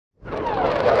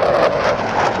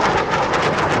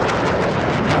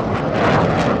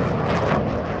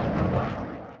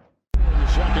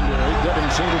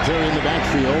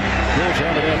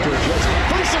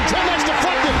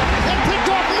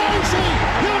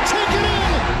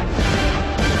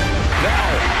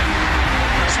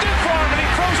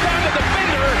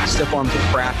stiff arms of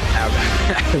crap out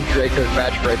of Drake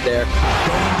Kirkpatrick right there.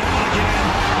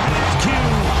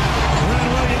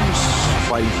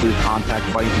 Fighting through contact,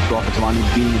 fighting through offensive line,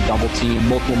 being a double team,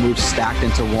 multiple moves stacked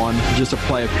into one, just a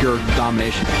play of pure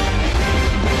domination.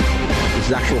 This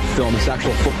is actual film, this is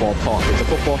actual football talk. It's a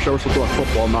football show, we're supposed to talk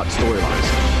football, not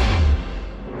storylines.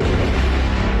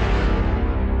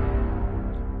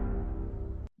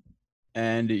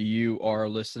 And you are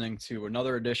listening to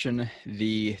another edition,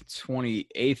 the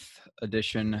 28th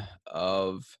edition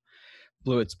of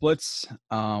Blue It Splits.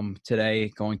 Today,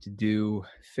 going to do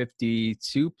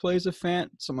 52 plays of Fant,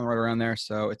 somewhere right around there.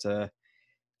 So it's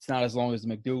not as long as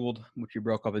the McDougal, which we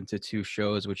broke up into two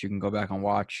shows, which you can go back and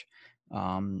watch.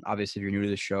 Obviously, if you're new to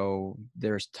the show,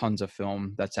 there's tons of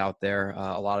film that's out there.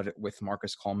 A lot of it with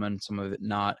Marcus Coleman, some of it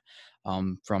not.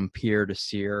 From Pierre to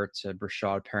Sear to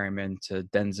Brashad Perryman to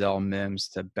Denzel Mims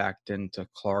to Becton to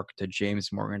Clark to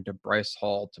James Morgan to Bryce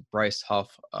Hall to Bryce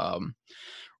Huff.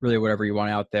 Really whatever you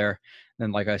want out there.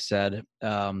 Then, like I said,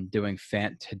 doing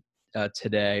Fant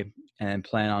today, and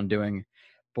plan on doing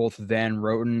both Van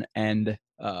Roten and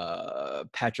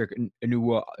Patrick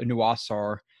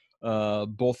Nuasar,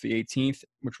 both the 18th,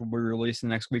 which will be released in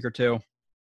the next week or two.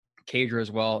 Cager as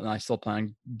well, and I still plan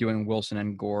on doing Wilson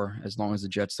and Gore as long as the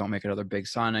Jets don't make another big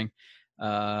signing.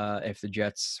 If the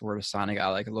Jets were to sign a guy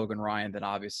like Logan Ryan, then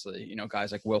obviously,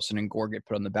 guys like Wilson and Gore get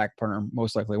put on the back burner,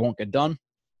 most likely won't get done.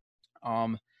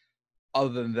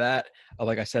 Other than that,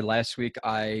 like I said last week,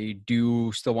 I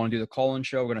do still want to do the call-in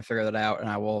show. We're going to figure that out, and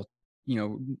I will,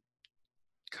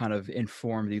 kind of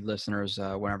inform the listeners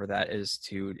whenever that is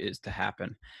to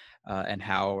happen. And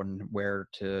how and where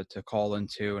to call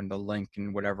into and the link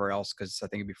and whatever else, because I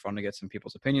think it'd be fun to get some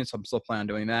people's opinions. So I'm still planning on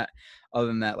doing that. Other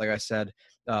than that, like I said,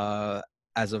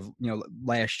 as of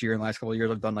last year and last couple of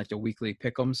years, I've done like the weekly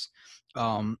pick'ems.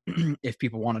 If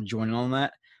people want to join in on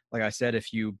that, like I said,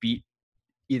 if you beat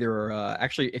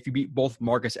if you beat both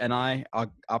Marcus and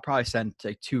I'll probably send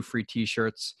like 2 free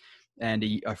T-shirts and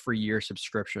a free year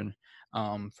subscription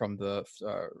from the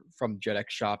JetX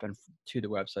shop and to the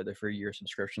website, the free year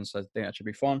subscription. So I think that should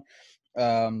be fun.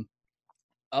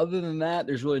 Other than that,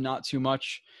 there's really not too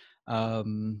much.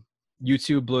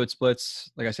 YouTube Blue It Splits.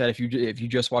 Like I said, if you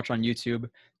just watch on YouTube,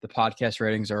 the podcast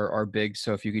ratings are big.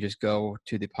 So if you could just go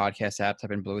to the podcast app,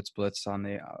 type in Blue It Splits on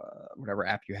the whatever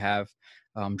app you have,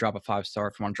 drop a 5-star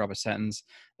if you want to drop a sentence.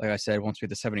 Like I said, once we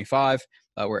get to 75,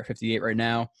 we're at 58 right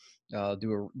now.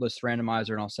 Do a list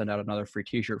randomizer, and I'll send out another free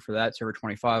T-shirt for that. So every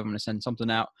 25, I'm going to send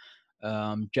something out.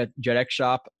 JetX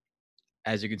shop,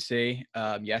 as you can see,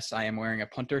 yes, I am wearing a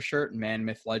punter shirt, man,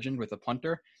 myth, legend with a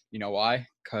punter. You know why?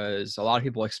 Because a lot of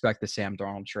people expect the Sam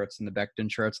Darnold shirts and the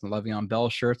Becton shirts and the Le'Veon Bell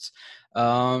shirts.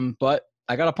 But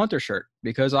I got a punter shirt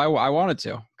because I wanted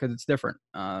to, because it's different.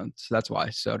 So that's why.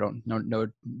 So no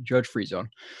judge free zone.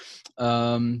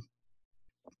 Other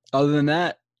than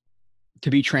that, to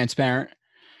be transparent,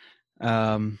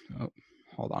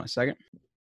 hold on a second.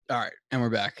 All right, and we're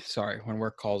back. Sorry, when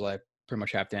work calls, I pretty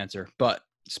much have to answer. But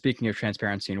speaking of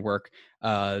transparency and work,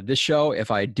 this show,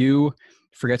 if I do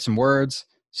forget some words,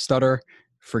 stutter,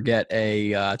 forget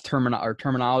a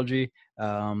terminology,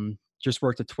 just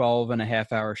worked a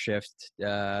 12.5-hour shift,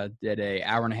 did a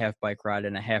hour-and-a-half bike ride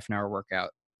and a half-an-hour workout,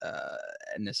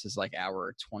 and this is like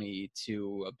hour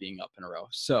 22 of being up in a row.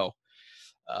 So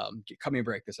cut me a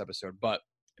break this episode, but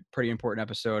pretty important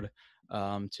episode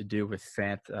to do with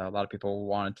Fant. A lot of people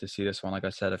wanted to see this one. Like I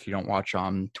said, if you don't watch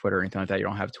on Twitter or anything like that, you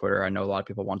don't have Twitter, I know a lot of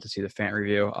people want to see the Fant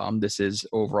review. This is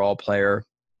overall player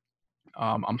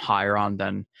I'm higher on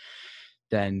than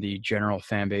the general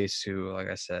fan base who, like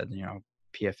I said,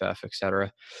 PFF, etc.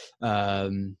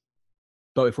 But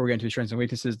before we get into strengths and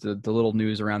weaknesses, the little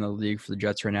news around the league for the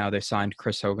Jets right now, they signed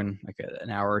Chris Hogan like an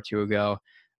hour or two ago.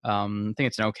 I think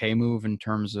it's an okay move in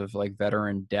terms of like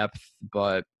veteran depth,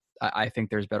 but I think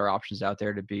there's better options out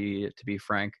there to be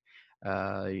frank.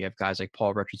 You have guys like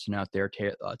Paul Richardson out there,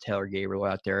 Taylor Gabriel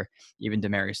out there, even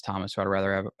Demaryius Thomas, who I'd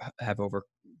rather have over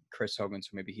Chris Hogan. So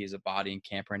maybe he's a body in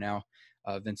camp right now.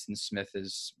 Vincent Smith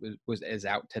is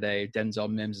out today.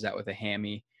 Denzel Mims is out with a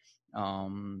hammy.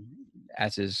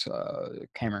 As is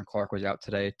Cameron Clark was out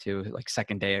today too, like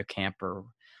second day of camp or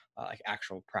like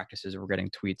actual practices. We're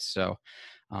getting tweets. So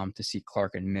to see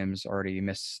Clark and Mims already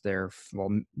miss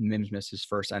Mims missed his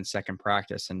first and second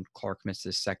practice, and Clark missed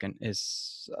his second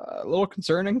is a little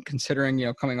concerning,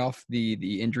 considering coming off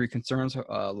the injury concerns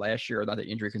last year. Not the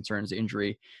injury concerns, the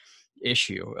injury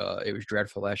issue. It was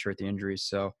dreadful last year at the injuries.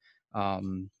 So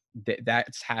that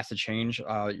has to change.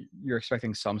 You're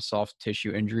expecting some soft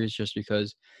tissue injuries just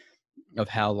because of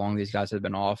how long these guys have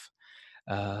been off,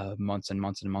 months and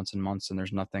months and months and months, and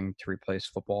there's nothing to replace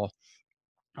football.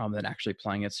 than actually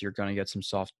playing it. So you're going to get some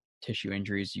soft tissue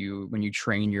injuries. When you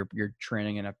train, you're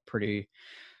training in a pretty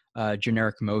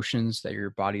generic motions that your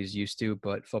body is used to,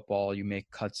 but football, you make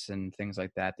cuts and things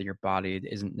like that your body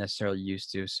isn't necessarily used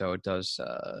to. So it does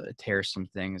tear some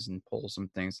things and pull some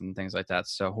things and things like that.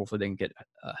 So hopefully they can get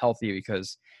healthy,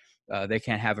 because they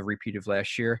can't have a repeat of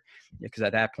last year, because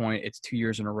at that point it's 2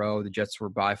 years in a row. The Jets were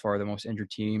by far the most injured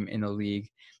team in the league,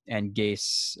 and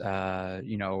Gase,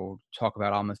 talk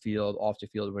about on the field, off the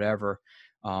field, whatever.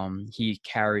 He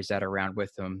carries that around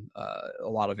with him, a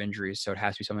lot of injuries. So it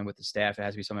has to be something with the staff. It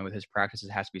has to be something with his practice.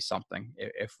 It has to be something.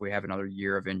 If we have another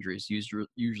year of injuries,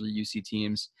 usually you see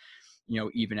teams,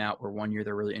 even out where 1 year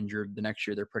they're really injured, the next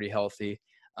year they're pretty healthy,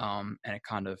 and it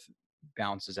kind of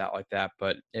bounces out like that.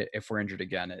 But if we're injured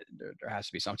again, there has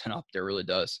to be something up. There really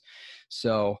does.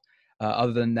 So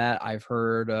other than that, I've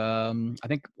heard, I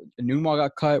think Newmall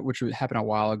got cut, which happened a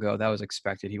while ago. That was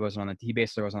expected. He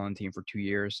basically wasn't on the team for 2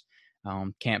 years.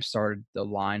 Camp started. The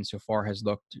line so far has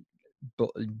looked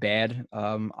bad,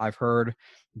 I've heard,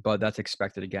 but that's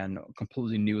expected. Again, a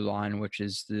completely new line, which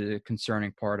is the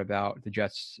concerning part about the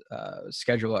Jets'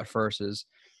 schedule at first. Is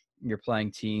you're playing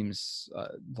teams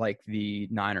like the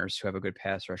Niners, who have a good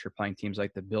pass rush. You're playing teams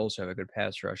like the Bills, who have a good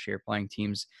pass rush. You're playing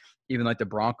teams even like the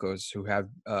Broncos, who have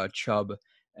Chubb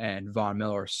and Von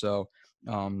Miller. So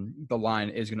the line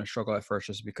is going to struggle at first,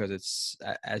 just because it's,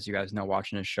 as you guys know,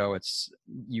 watching this show,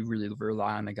 you really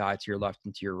rely on the guy to your left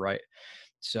and to your right.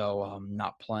 So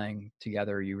not playing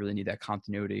together, you really need that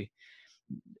continuity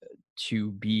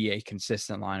to be a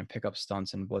consistent line and pick up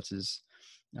stunts and blitzes,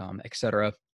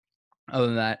 etc. Other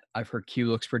than that, I've heard Q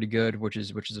looks pretty good, which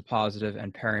is a positive,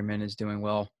 and Perryman is doing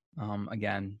well.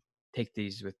 Again, take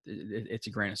these with it's a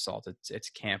grain of salt. It's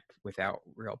camp without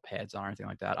real pads on or anything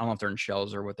like that. I don't know if they're in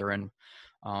shells or what they're in,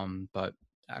 but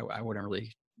I wouldn't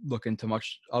really look into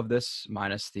much of this,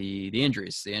 minus the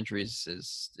injuries. The injuries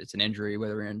it's an injury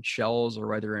whether you're in shells or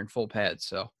whether you're in full pads.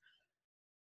 So,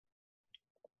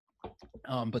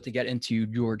 but to get into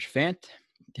George Fant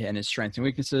and his strengths and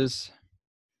weaknesses.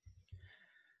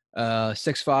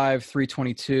 6'5",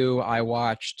 322. I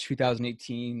watched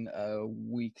 2018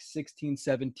 week 16,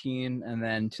 17, and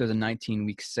then 2019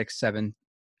 week 6, 7,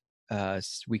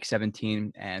 week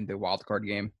 17, and the wild card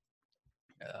game.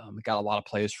 Got a lot of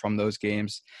plays from those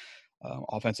games.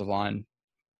 Offensive line,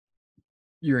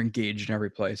 you're engaged in every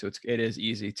play, so it is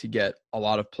easy to get a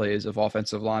lot of plays of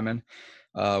offensive linemen.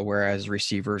 Whereas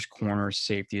receivers, corners,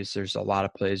 safeties, there's a lot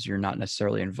of plays you're not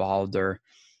necessarily involved, or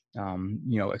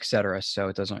et cetera.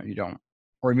 So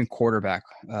or even quarterback,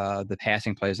 the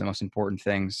passing play is the most important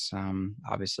things.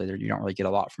 Obviously you don't really get a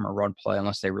lot from a run play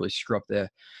unless they really screw up the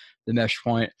mesh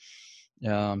point.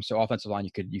 So offensive line,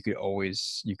 you could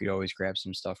always grab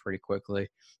some stuff pretty quickly.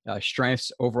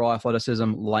 Strengths: overall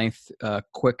athleticism, length,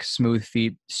 quick, smooth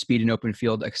feet, speed in open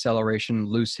field, acceleration,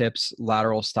 loose hips,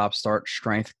 lateral stop start,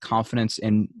 strength, confidence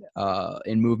in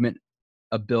movement,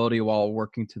 ability while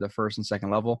working to the first and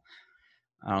second level.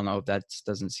 I don't know if that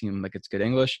doesn't seem like it's good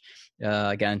English.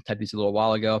 Again, typed these a little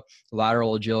while ago.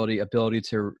 Lateral agility, ability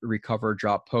to recover,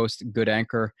 drop post, good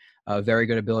anchor, very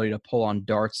good ability to pull on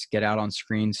darts, get out on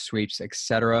screens, sweeps,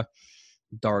 etc.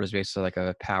 Dart is basically like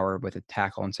a power with a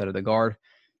tackle instead of the guard.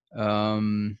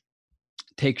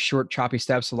 Take short, choppy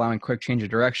steps, allowing quick change of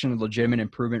direction. Legitimate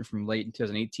improvement from late in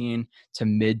 2018 to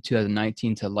mid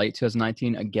 2019 to late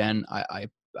 2019. Again, I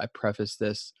preface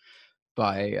this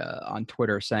by on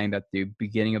Twitter saying that the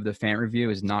beginning of the Fant review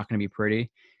is not going to be pretty,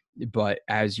 but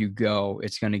as you go,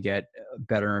 it's going to get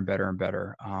better and better and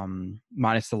better.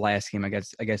 Minus the last game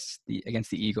against the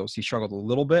Eagles, he struggled a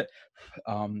little bit,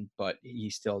 but he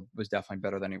still was definitely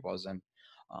better than he was in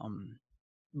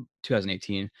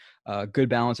 2018. Good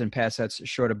balance in pass sets,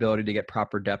 short ability to get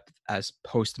proper depth as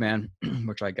postman,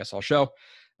 which I guess I'll show.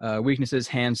 Weaknesses: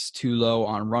 hands too low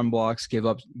on run blocks, gives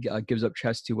up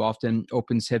chest too often,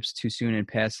 opens hips too soon in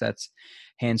pass sets,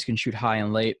 hands can shoot high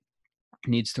and late,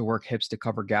 needs to work hips to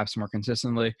cover gaps more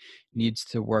consistently, needs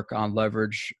to work on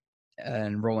leverage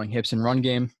and rolling hips in run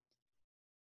game,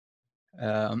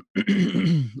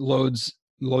 loads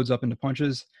up into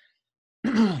punches.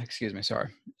 Excuse me, sorry.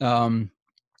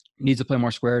 Needs to play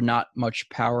more square, not much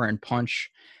power and punch,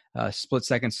 split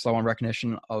second slow on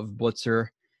recognition of blitzer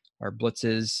or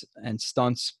blitzes and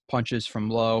stunts, punches from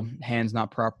low, hands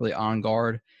not properly on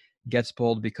guard, gets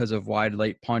pulled because of wide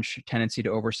late punch, tendency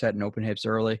to overset and open hips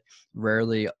early,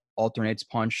 rarely alternates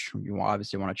punch. You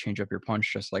obviously want to change up your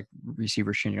punch, just like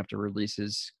receivers changing up their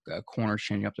releases, corners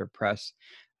changing up their press.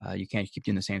 You can't keep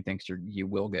doing the same thing because you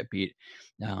will get beat.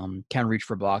 Can reach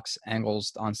for blocks,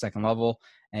 angles on second level,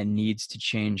 and needs to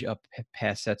change up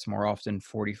pass sets more often,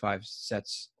 45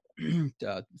 sets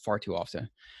far too often.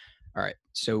 All right,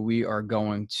 so we are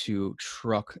going to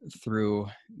truck through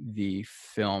the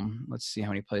film. Let's see how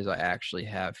many plays I actually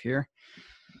have here.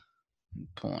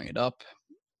 Pulling it up.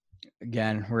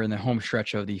 Again, we're in the home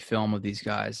stretch of the film of these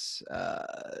guys.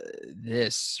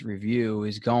 This review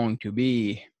is going to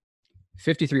be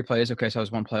 53 plays. Okay, so I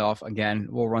was one play off. Again,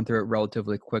 we'll run through it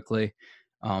relatively quickly.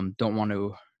 Don't want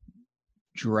to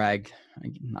drag,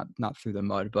 not through the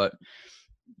mud, but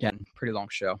again, pretty long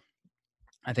show.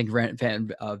 I think Van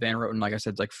Roten, like I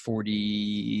said, is like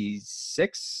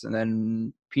 46, and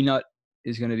then Peanut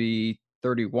is going to be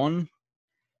 31.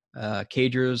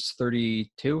 Cagers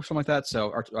 32, something like that.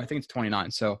 So I think it's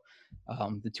 29. So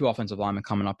the two offensive linemen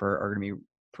coming up are going to be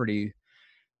pretty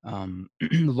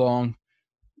long.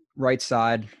 Right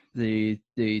side, the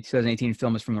 2018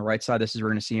 film is from the right side. This is where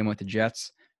we're going to see him with the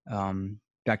Jets.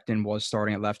 Becton was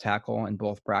starting at left tackle in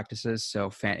both practices, so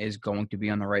Fant is going to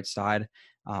be on the right side.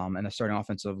 And the starting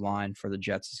offensive line for the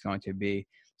Jets is going to be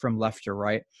from left to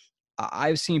right.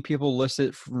 I've seen people list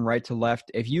it from right to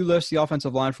left. If you list the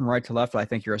offensive line from right to left, I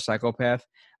think you're a psychopath.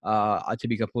 To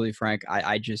be completely frank,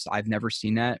 I've never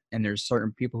seen that, and there's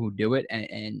certain people who do it,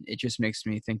 and it just makes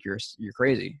me think you're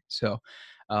crazy. So,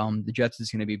 the Jets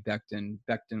is going to be Becton,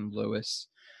 Lewis,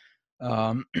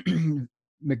 McGovern,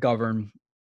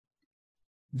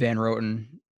 Van Roten,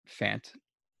 Fant.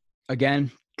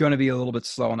 Again, going to be a little bit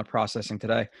slow on the processing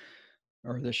today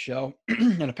or this show,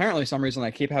 and apparently, some reason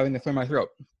I keep having to clear my throat.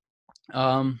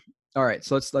 All right,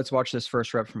 so let's watch this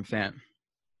first rep from Fant.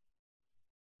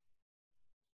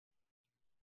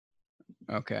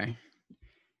 Okay.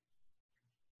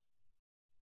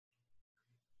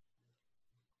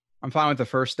 I'm fine with the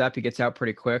first step. He gets out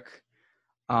pretty quick.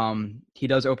 He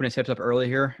does open his hips up early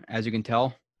here, as you can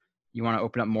tell. You want to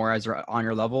open up more as you're on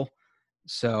your level.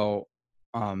 So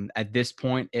at this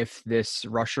point, if this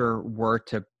rusher were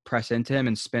to press into him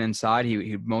and spin inside,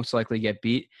 he'd most likely get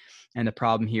beat. And the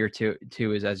problem here too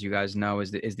is, as you guys know,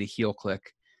 is the heel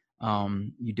click.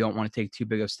 You don't want to take too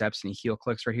big of steps, and he heel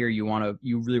clicks right here. You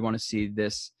really want to see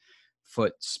this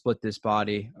foot split this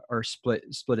body, or split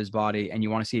his body, and you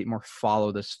want to see it more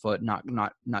follow this foot, not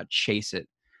chase it,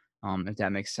 if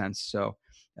that makes sense. So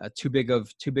too big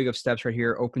of steps right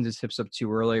here. Opens his hips up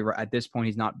too early. At this point,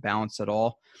 he's not balanced at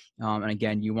all. And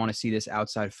again, you want to see this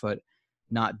outside foot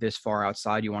not this far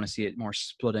outside. You want to see it more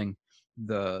splitting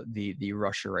the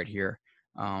rusher right here.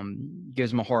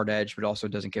 Gives him a hard edge, but also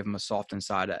doesn't give him a soft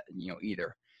inside,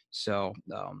 either. So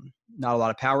not a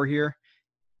lot of power here.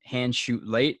 Hands shoot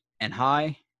late and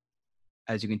high.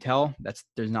 As you can tell,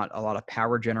 there's not a lot of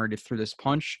power generated through this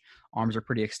punch. Arms are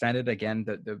pretty extended. Again,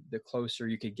 the closer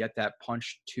you could get that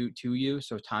punch to you,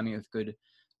 so timing with good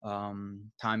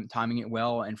timing it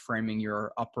well and framing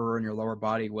your upper and your lower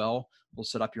body well will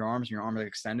set up your arms. And your arms are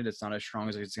extended. It's not as strong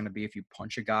as it's going to be if you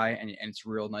punch a guy and it's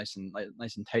real nice and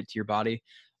tight to your body.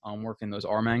 Working those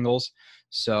arm angles.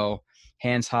 So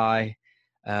hands high,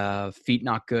 feet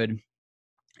not good.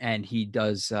 And he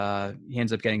ends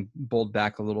up getting bowled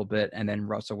back a little bit, and then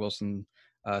Russell Wilson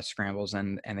scrambles,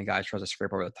 and the guy tries to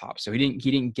scrape over the top. So he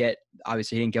didn't get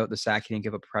with the sack. He didn't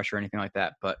give up pressure or anything like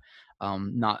that, but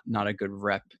not a good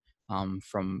rep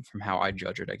from how I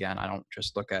judge it. Again, I don't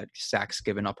just look at sacks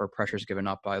given up or pressures given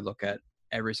up. I look at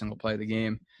every single play of the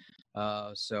game.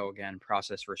 So again,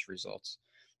 process versus results.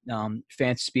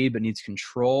 Fant speed, but needs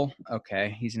control.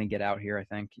 Okay, he's going to get out here, I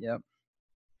think. Yep.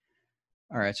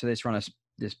 All right, so they just run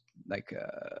this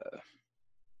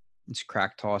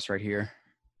crack toss right here.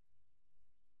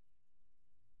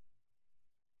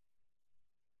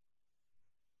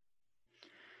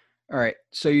 All right,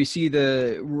 so you see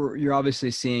you're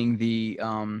obviously seeing the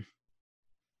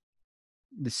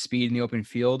speed in the open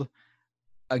field.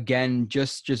 Again,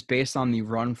 just based on the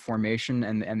run formation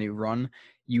and the run,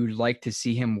 you'd like to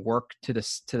see him work to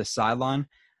the sideline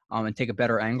and take a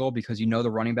better angle, because the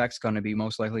running back's going to be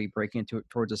most likely breaking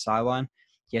towards the sideline.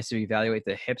 He has to evaluate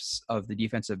the hips of the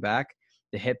defensive back.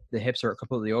 The hips are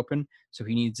completely open, so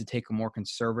he needs to take a more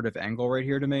conservative angle right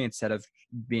here to me, instead of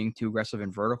being too aggressive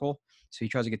and vertical. So he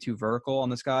tries to get too vertical on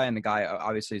this guy, and the guy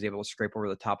obviously is able to scrape over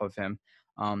the top of him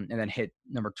and then hit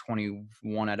number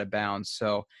 21 out of bounds.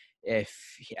 So if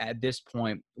at this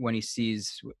point, when he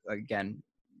sees, again,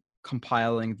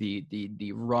 compiling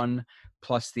the run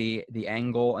plus the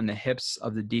angle and the hips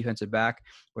of the defensive back,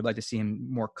 would like to see him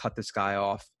more cut this guy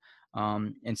off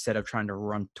instead of trying to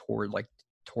run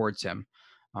towards him.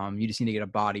 You just need to get a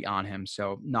body on him.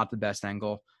 So not the best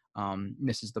angle.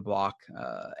 Misses the block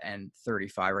and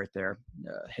 35 right there,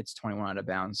 hits 21 out of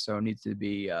bounds. So it needs to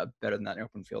be better than that in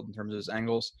open field in terms of his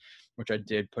angles, which I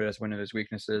did put as one of his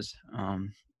weaknesses. I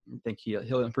think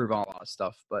he'll improve on a lot of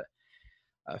stuff, but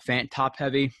Fant top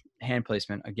heavy, hand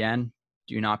placement. Again,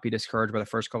 do not be discouraged by the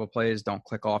first couple of plays. Don't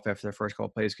click off after the first couple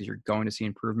of plays because you're going to see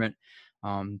improvement.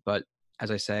 But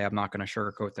as I say, I'm not going to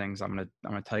sugarcoat things. I'm going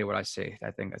to tell you what I see.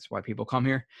 I think that's why people come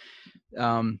here.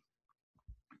 All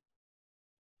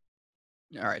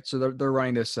right, so they're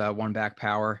running this one back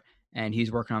power, and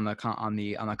he's working on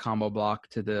the combo block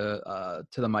to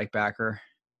the Mike backer.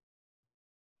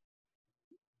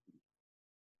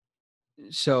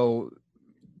 So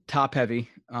top heavy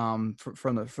from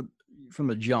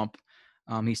the jump.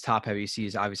 He's top heavy. You see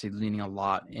he's obviously leaning a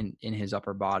lot in his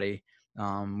upper body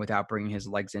without bringing his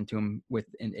legs into him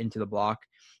into the block.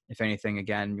 If anything,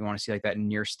 again, you want to see like that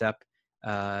near step.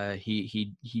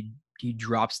 He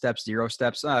drop steps, 0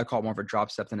 steps. I call it more of a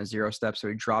drop step than a 0 step. So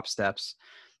he drop steps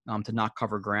to not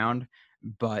cover ground,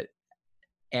 but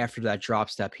after that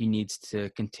drop step, he needs to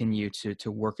continue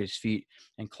to work his feet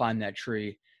and climb that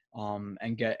tree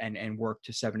and get and work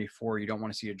to 74. You don't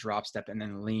want to see a drop step and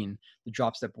then lean. The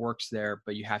drop step works there,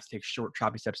 but you have to take short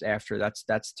choppy steps after.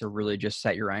 That's to really just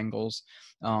set your angles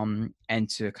and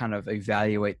to kind of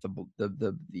evaluate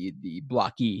the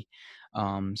blockee.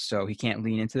 So he can't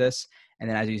lean into this. And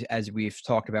then as we've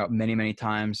talked about many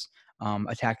times,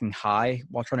 attacking high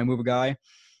while trying to move a guy.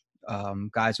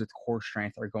 Guys with core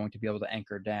strength are going to be able to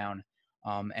anchor down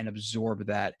and absorb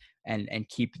that and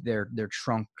keep their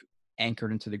trunk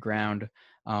anchored into the ground.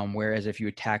 Whereas if you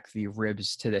attack the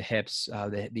ribs to the hips,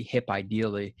 the hip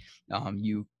ideally,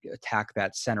 you attack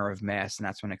that center of mass, and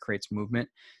that's when it creates movement.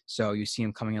 So you see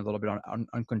him coming in a little bit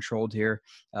uncontrolled here,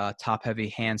 top heavy,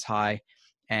 hands high,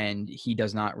 and he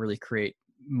does not really create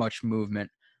much movement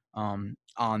on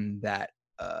that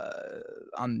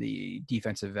on the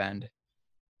defensive end.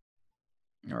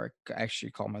 Or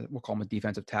actually we'll call him a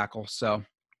defensive tackle. So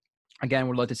again,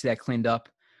 we'd like to see that cleaned up.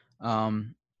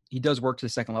 He does work to the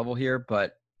second level here,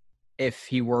 but if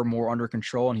he were more under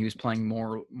control and he was playing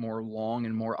more long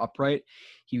and more upright,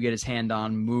 he would get his hand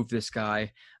on, move this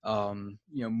guy,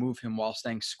 move him while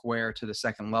staying square to the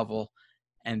second level.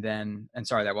 And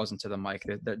sorry, that wasn't to the mic.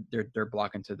 They're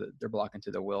blocking to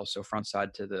the will. So front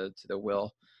side to the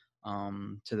will,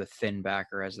 to the thin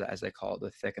backer as they call it,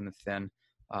 the thick and the thin.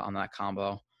 On that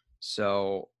combo.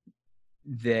 So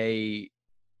if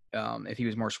he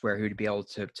was more square, he would be able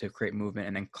to create movement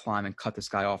and then climb and cut this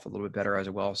guy off a little bit better as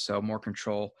well. So more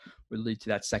control would lead to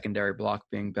that secondary block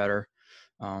being better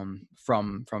from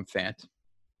Fant.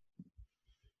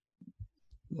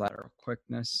 Lateral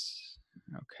quickness.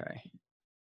 Okay.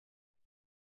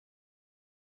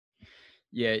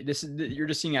 Yeah, you're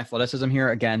just seeing athleticism here.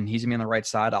 Again, he's gonna be on the right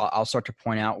side. I'll start to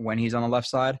point out when he's on the left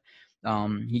side.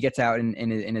 He gets out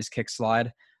in his kick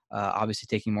slide, obviously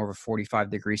taking more of a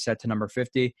 45-degree set to number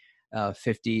 50.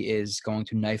 50 is going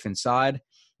to knife inside.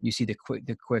 You see the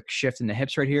quick shift in the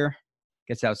hips right here.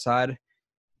 Gets outside.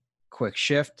 Quick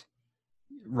shift.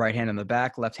 Right hand on the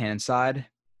back, left hand inside.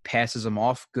 Passes him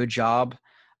off. Good job.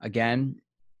 Again,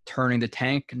 turning the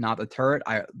tank, not the turret.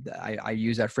 I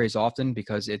use that phrase often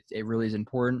because it really is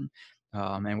important.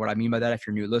 And what I mean by that, if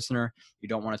you're a new listener, you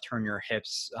don't want to turn your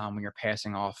hips when you're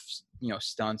passing off,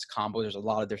 stunts, combos. There's a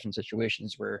lot of different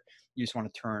situations where you just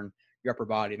want to turn your upper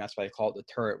body, and that's why I call it the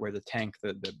turret, where the tank,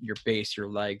 your base, your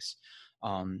legs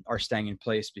are staying in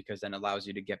place, because then it allows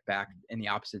you to get back in the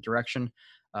opposite direction.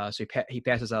 So he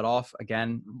passes that off.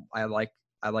 Again, I like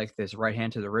this right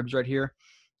hand to the ribs right here,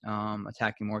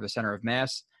 attacking more of the center of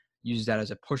mass. Uses that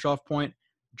as a push off point.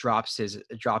 Drops his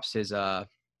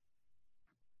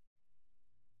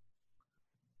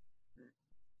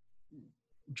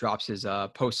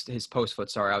post foot.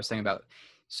 Sorry, I was thinking about.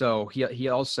 So he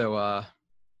also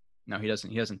no, he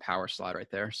doesn't power slide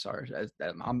right there. Sorry,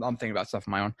 I'm thinking about stuff of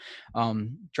my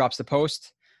own. Drops the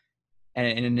post and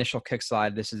an initial kick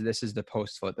slide. This is the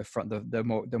post foot. The front,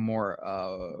 the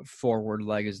more forward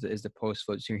leg is the post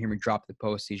foot. So you hear me drop the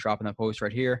post. He's dropping the post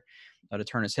right here to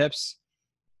turn his hips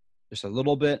just a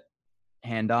little bit.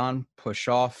 Hand on, push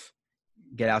off,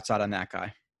 get outside on that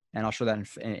guy. And I'll show that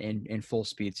in full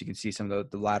speed so you can see some of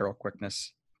the lateral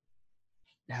quickness.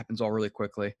 It happens all really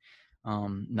quickly.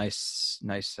 Nice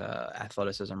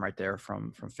athleticism right there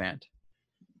from Fant.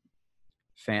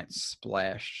 Fant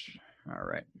splash. All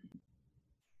right.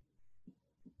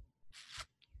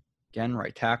 Again,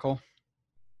 right tackle.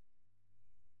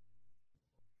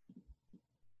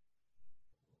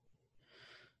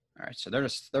 All right, so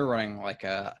they're running like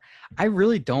I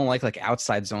really don't like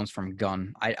outside zones from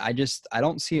gun. I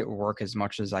don't see it work as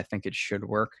much as I think it should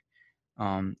work.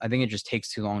 I think it just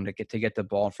takes too long to get the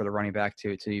ball for the running back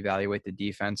to evaluate the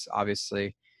defense.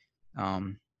 Obviously,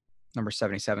 number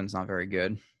 77 is not very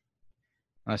good,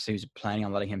 unless he was planning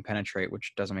on letting him penetrate,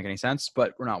 which doesn't make any sense.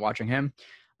 But we're not watching him.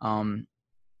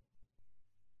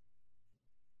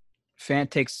 Fant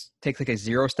takes like a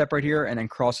 0 step right here and then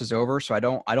crosses over. So I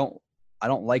don't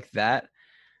like that.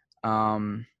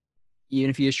 Even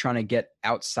if he is trying to get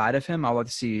outside of him, I would like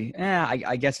to see.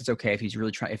 I guess it's okay if he's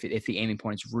really trying. If the aiming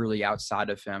point is really outside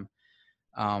of him.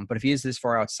 But if he is this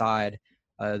far outside,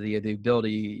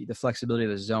 the flexibility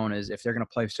of the zone is if they're going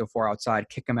to play so far outside,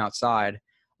 kick him outside.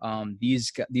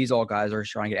 These all guys are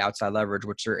trying to get outside leverage,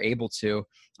 which they're able to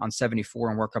on 74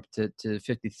 and work up to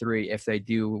 53 if they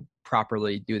do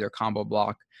properly do their combo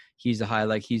block. He's the high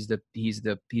leg. He's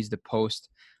the post.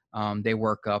 They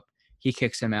work up. He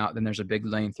kicks him out. Then there's a big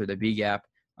lane through the B gap.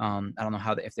 I don't know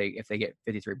how if they get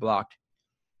 53 blocked.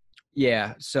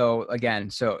 Yeah. So again,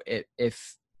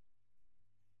 if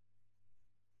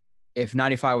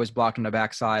 95 was blocked on the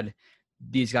backside,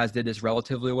 these guys did this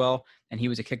relatively well, and he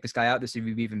was to kick this guy out. This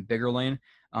would be even bigger lane.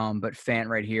 But Fant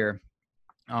right here,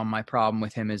 my problem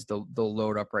with him is the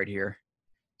load up right here.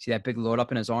 See that big load up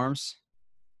in his arms?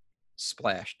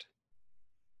 Splashed.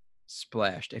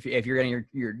 If you're getting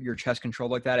your chest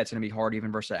controlled like that, it's going to be hard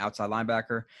even versus the outside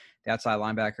linebacker. The outside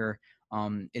linebacker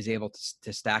is able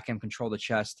to stack him, control the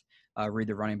chest, read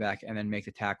the running back, and then make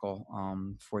the tackle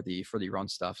for the run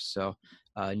stuff. So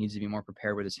he needs to be more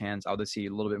prepared with his hands. I'll just see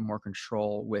a little bit more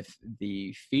control with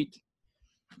the feet.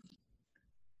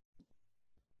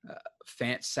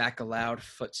 Fant sack allowed,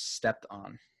 foot stepped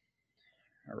on.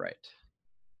 All right.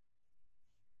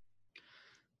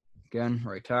 Again,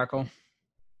 right tackle.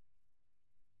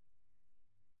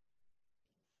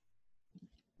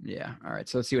 Yeah. All right.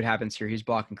 So let's see what happens here. He's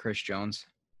blocking Chris Jones.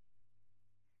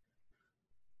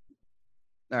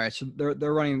 All right. So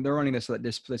they're running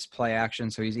this play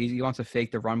action. So he wants to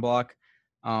fake the run block.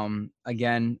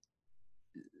 Again,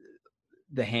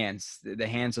 the hands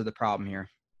are the problem here.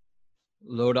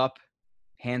 Load up,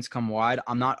 hands come wide.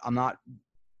 I'm not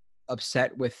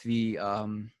upset with the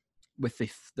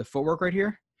footwork right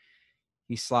here.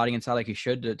 He's sliding inside like he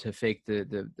should to fake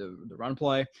the run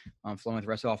play, flowing with the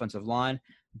rest of the offensive line.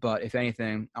 But if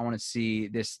anything, I want to see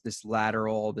this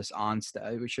lateral, this on step.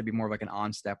 It should be more of like an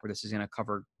on step where this is going to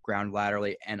cover ground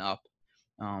laterally and up,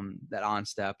 that on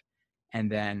step, and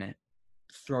then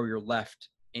throw your left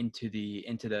into the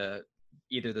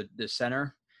either the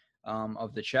center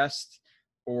of the chest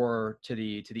or to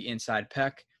the inside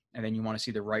pec. And then you want to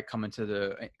see the right come into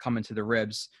the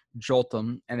ribs, jolt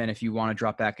them. And then if you want to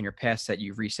drop back in your pass set,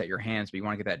 you reset your hands, but you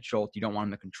want to get that jolt. You don't want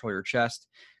them to control your chest.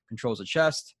 Controls the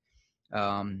chest.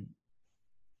 And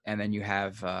then you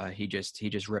have he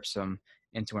just rips them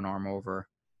into an arm over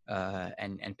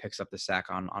and picks up the sack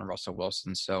on Russell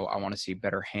Wilson. So I want to see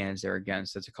better hands there again.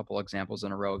 So it's a couple examples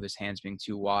in a row of his hands being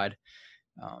too wide.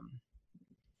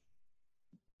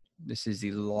 This is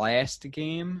the last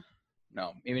game.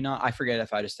 No, maybe not. I forget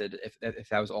if I just did if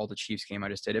that was all the Chiefs game I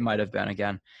just did. It might have been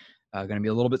again. Going to be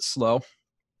a little bit slow.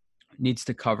 Needs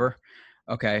to cover.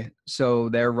 Okay, so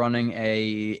they're running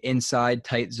a inside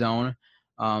tight zone.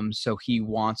 So he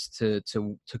wants to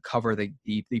cover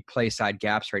the play side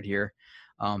gaps right here.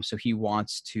 So he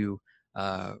wants to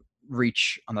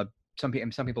reach on the some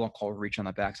people don't call reach on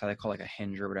the backside. They call like a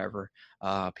hinge or whatever.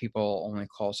 Some people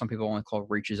only call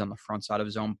reaches on the front side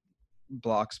of zone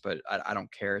blocks, but I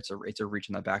don't care. It's a reach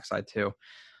on the backside too.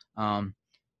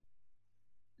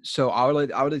 So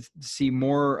I would see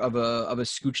more of a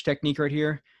scooch technique right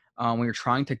here. When you're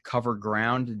trying to cover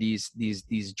ground,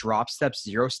 these drop steps,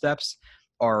 0 steps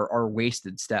are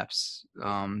wasted steps.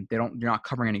 You're not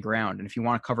covering any ground. And if you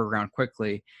want to cover ground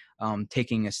quickly,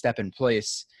 taking a step in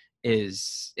place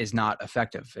is not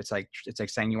effective. It's like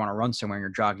saying you want to run somewhere and you're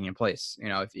jogging in place. You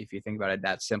know, if you think about it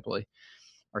that simply.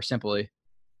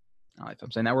 If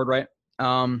I'm saying that word right.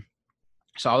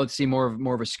 So I would see more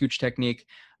of a scooch technique,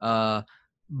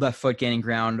 left foot gaining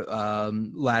ground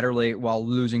laterally while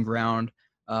losing ground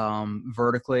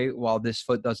vertically, while this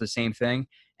foot does the same thing,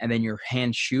 and then your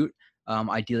hand shoot,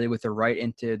 ideally with the right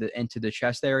into the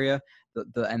chest area,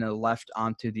 and the left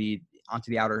onto the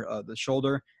outer the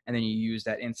shoulder, and then you use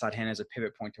that inside hand as a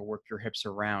pivot point to work your hips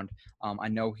around. I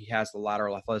know he has the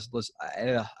lateral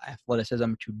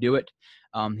athleticism to do it.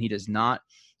 He does not.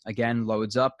 Again,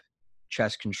 loads up,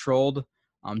 chest controlled,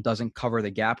 doesn't cover the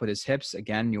gap with his hips.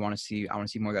 Again, I want to see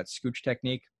more of that scooch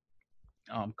technique.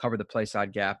 Cover the play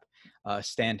side gap,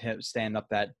 stand up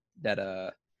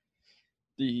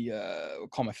we'll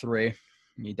call him a 3.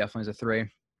 He definitely is a 3.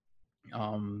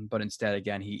 But instead,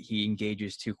 again, he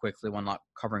engages too quickly while not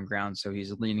covering ground. So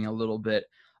he's leaning a little bit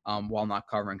while not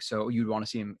covering. So you'd want to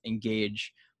see him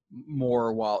engage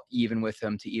more while even with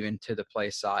him to the play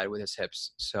side with his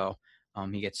hips. So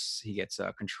he gets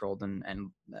controlled and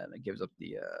gives up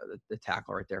the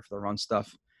tackle right there for the run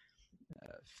stuff.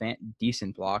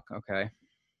 Decent block. Okay.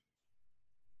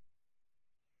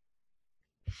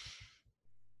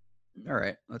 All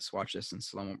right, let's watch this in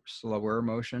slower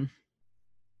motion.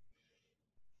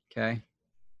 Okay.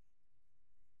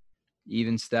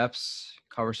 Even steps,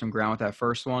 cover some ground with that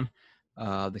first one.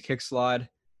 The kick slide,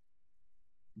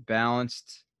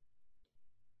 balanced.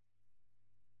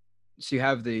 So you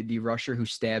have the rusher who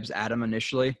stabs at him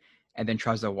initially and then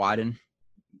tries to widen.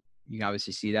 You can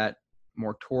obviously see that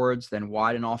more towards, then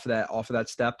widen off of that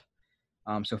step.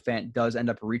 So Fant does end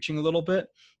up reaching a little bit,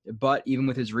 but even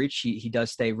with his reach, he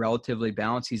does stay relatively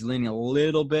balanced. He's leaning a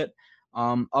little bit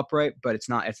upright, but it's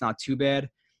not too bad.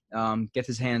 Gets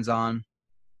his hands on,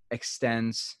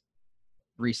 extends,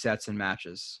 resets, and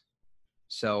matches.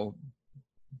 So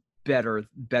better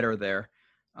there.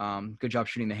 Good job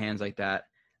shooting the hands like that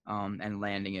and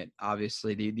landing it.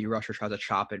 Obviously, the rusher tries to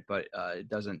chop it, but it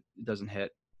doesn't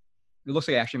hit. It looks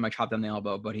like actually might chop down the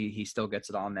elbow, but he still gets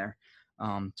it on there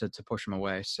to push him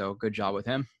away. So good job with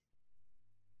him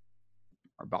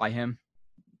or by him.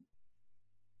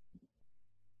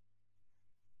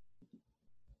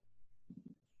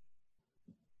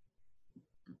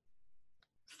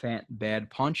 Fant bad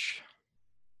punch.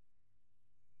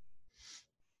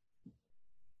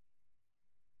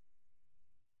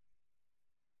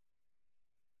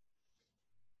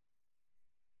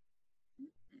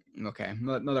 Okay,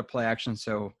 another play action.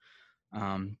 So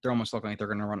they're almost looking like they're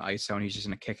going to run ISO, and he's just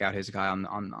going to kick out his guy on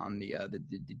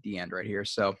the end right here.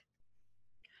 So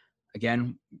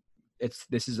again,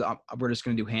 we're just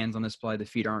going to do hands on this play. The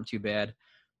feet aren't too bad.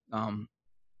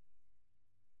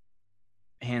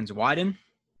 Hands widen.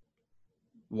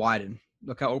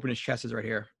 Look how open his chest is right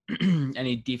here.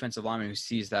 Any defensive lineman who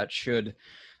sees that should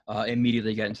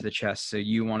immediately get into the chest. So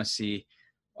you want to see,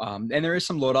 and there is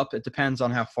some load up. It depends on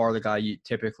how far the guy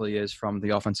typically is from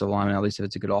the offensive lineman, at least if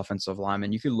it's a good offensive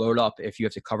lineman. You can load up if you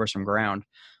have to cover some ground,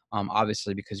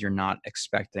 obviously because you're not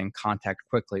expecting contact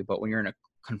quickly. But when you're in a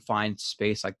confined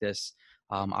space like this,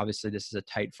 obviously this is a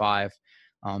tight 5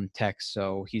 tech,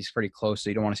 so he's pretty close. So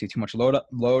you don't want to see too much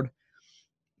load.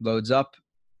 Loads up,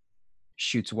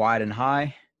 shoots wide and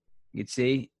high. You can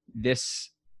see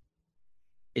this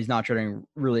is not generating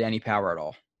really any power at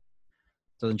all.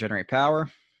 Doesn't generate power.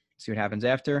 See what happens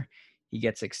after. He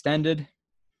gets extended.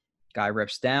 Guy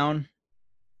rips down.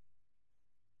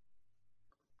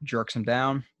 Jerks him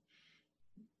down.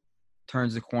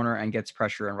 Turns the corner and gets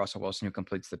pressure on Russell Wilson, who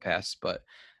completes the pass. But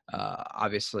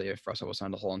obviously, if Russell Wilson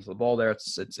had to hold into the ball there,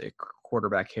 it's a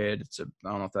quarterback hit. I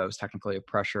don't know if that was technically a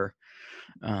pressure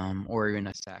or even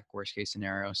a sack, worst case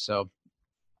scenario. So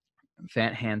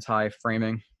Fant hands high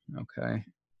framing. Okay.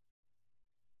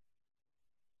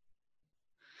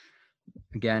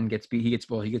 Again, gets beat. He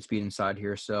gets beat inside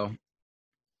here. So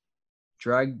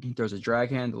there's a drag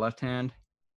hand, the left hand.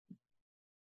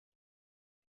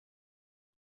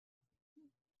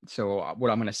 So what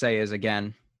I'm going to say is,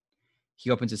 again, he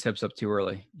opens his hips up too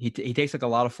early. He takes like a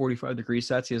lot of 45-degree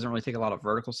sets. He doesn't really take a lot of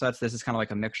vertical sets. This is kind of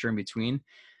like a mixture in between,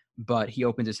 but he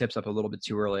opens his hips up a little bit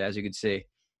too early. As you can see,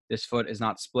 this foot is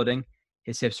not splitting.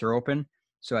 His hips are open.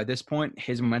 So at this point,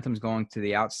 his momentum is going to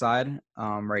the outside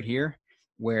right here,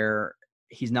 where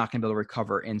he's not going to be able to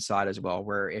recover inside as well.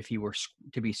 Where if he were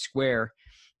to be square,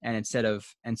 and instead of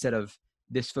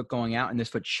this foot going out and this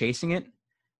foot chasing it,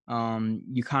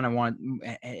 you kind of want,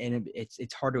 and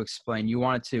it's hard to explain. You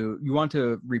want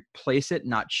to replace it,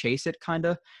 not chase it, kind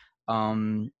of.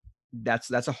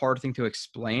 That's a hard thing to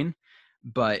explain,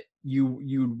 but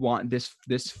you want this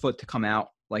foot to come out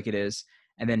like it is,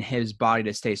 and then his body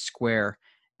to stay square,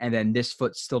 and then this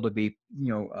foot still to be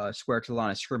square to the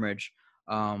line of scrimmage,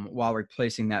 while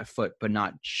replacing that foot, but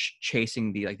not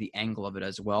chasing the angle of it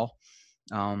as well.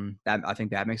 That I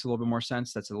think that makes a little bit more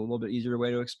sense. That's a little bit easier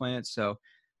way to explain it. So.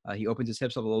 He opens his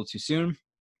hips up a little too soon,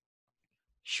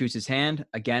 shoots his hand,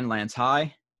 again lands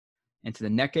high into the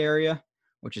neck area,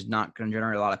 which is not going to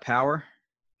generate a lot of power.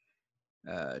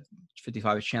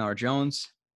 55 is Chandler Jones,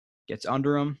 gets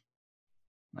under him,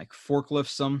 like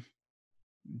forklifts him,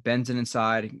 bends it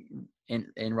inside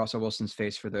in Russell Wilson's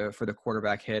face for the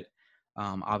quarterback hit.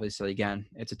 Obviously, again,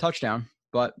 it's a touchdown,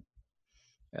 but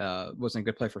wasn't a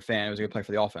good play for Fant. It was a good play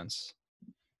for the offense.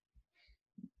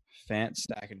 Fant,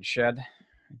 stack and shed.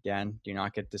 Again, do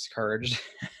not get discouraged.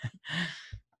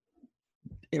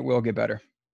 It will get better.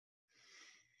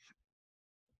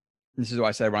 This is what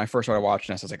I said when I first started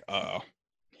watching this. I was like, oh,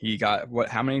 he got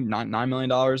how many? $9 million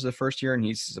the first year, and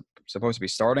he's supposed to be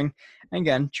starting. And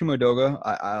again, Chuma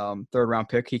Edoga, third round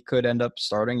pick, he could end up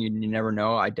starting. You never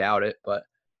know. I doubt it, but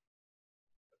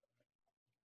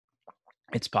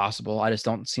it's possible. I just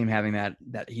don't see him having that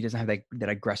he doesn't have that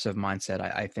aggressive mindset.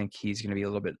 I think he's going to be a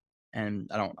little bit.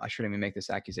 And I shouldn't even make this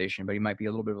accusation, but he might be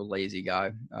a little bit of a lazy guy.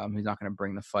 He's not going to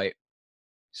bring the fight.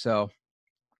 So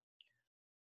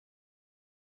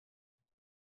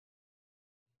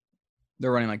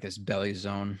they're running like this belly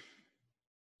zone.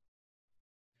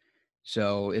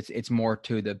 So it's more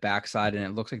to the backside, and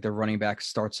it looks like the running back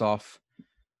starts off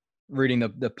reading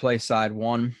the play side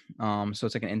one. So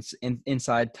it's like an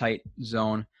inside tight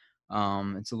zone.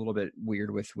 It's a little bit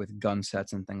weird with gun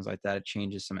sets and things like that. It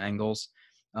changes some angles.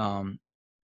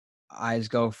 Eyes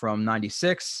go from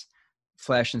 96,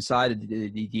 flash inside.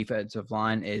 The defensive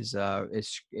line is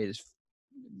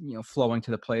flowing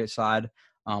to the play side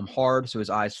hard. So his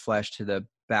eyes flash to the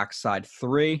backside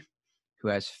three, who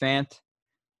has Fant.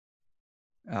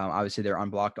 Obviously, they're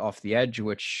unblocked off the edge,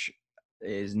 which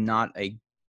is not a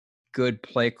good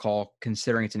play call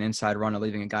considering it's an inside run and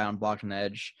leaving a guy unblocked on the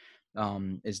edge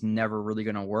is never really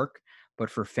going to work. But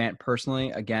for Fant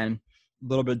personally, again, a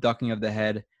little bit of ducking of the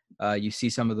head. You see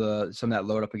some of that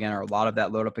load up again, or a lot of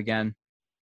that load up again.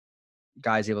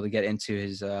 Guy's able to get into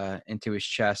his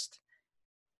chest,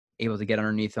 able to get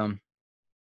underneath him,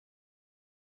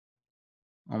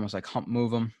 almost like hump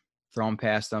move him, throw him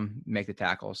past him, make the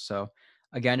tackles. So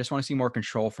again, just want to see more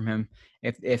control from him.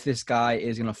 If this guy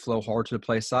is going to flow hard to the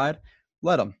play side,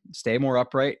 let him stay more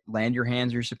upright, land your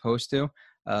hands you're supposed to,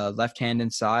 left hand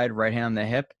inside, right hand on the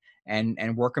hip,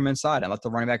 and work him inside and let the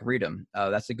running back read him.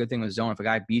 That's a good thing with zone. If a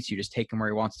guy beats you, just take him where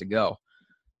he wants to go.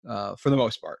 For the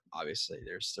most part, obviously,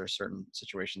 there's certain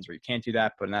situations where you can't do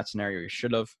that, but in that scenario, you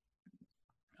should have.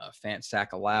 Fant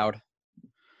sack allowed.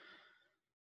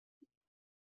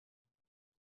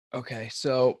 Okay,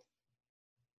 so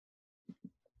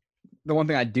the one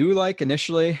thing I do like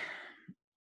initially,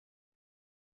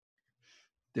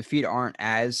 the feet aren't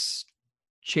as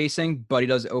chasing, but he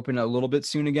does open a little bit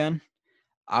soon again.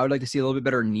 I would like to see a little bit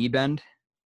better knee bend,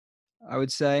 I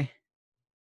would say.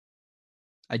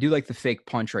 I do like the fake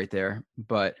punch right there,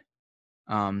 but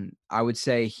I would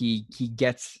say he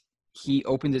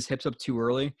opens his hips up too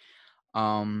early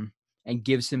and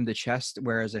gives him the chest,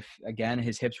 whereas if, again,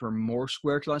 his hips were more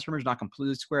square to the line of scrimmage, not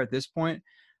completely square at this point,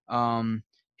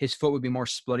 his foot would be more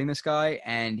splitting this guy,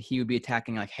 and he would be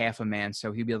attacking like half a man,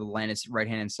 so he'd be able to land his right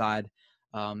hand inside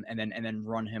and then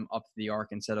run him up the arc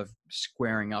instead of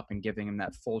squaring up and giving him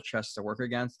that full chest to work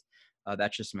against.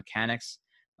 That's just mechanics.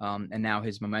 And now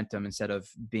his momentum, instead of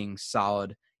being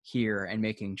solid here and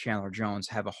making Chandler Jones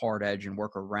have a hard edge and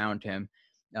work around him,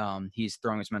 he's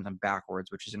throwing his momentum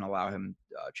backwards, which is going to allow him,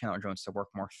 Chandler Jones, to work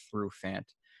more through Fant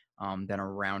than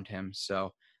around him.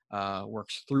 So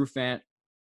works through Fant,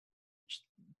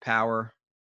 power,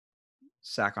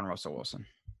 sack on Russell Wilson.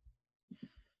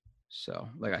 So,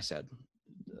 like I said,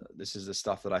 this is the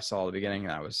stuff that I saw at the beginning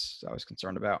and I was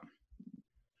concerned about.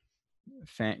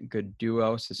 Fant, good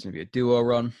duo. So it's going to be a duo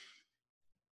run.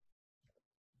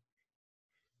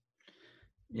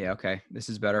 Yeah, okay. This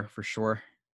is better for sure.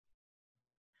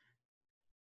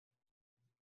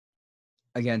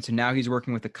 Again, so now he's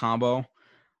working with the combo.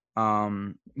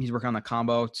 He's working on the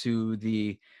combo to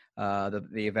the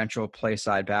eventual play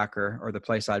side backer or the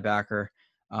play side backer.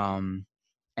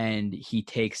 And he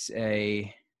takes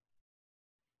a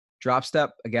drop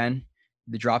step. Again,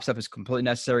 the drop step is completely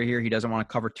necessary here. He doesn't want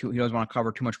to cover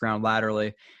too much ground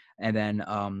laterally, and then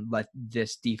let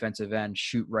this defensive end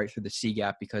shoot right through the C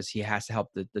gap because he has to help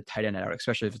the tight end out,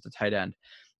 especially if it's a tight end.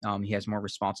 He has more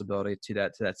responsibility to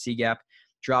that C gap.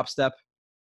 Drop step,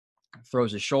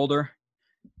 throws his shoulder.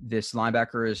 This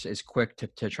linebacker is quick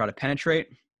to try to penetrate.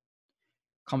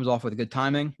 Comes off with good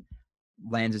timing,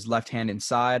 lands his left hand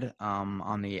inside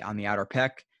on the outer pec,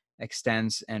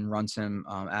 extends and runs him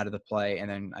out of the play, and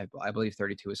then I believe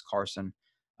 32 is Carson,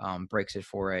 breaks it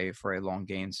for a long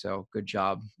gain. So good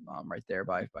job right there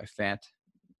by Fant.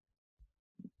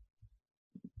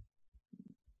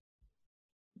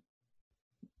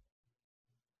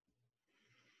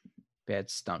 Bad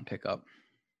stunt pickup.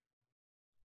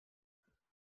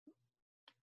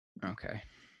 Okay,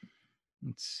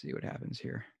 let's see what happens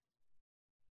here.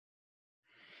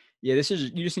 Yeah, you just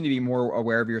need to be more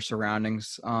aware of your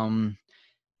surroundings,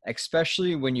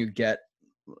 especially when you get,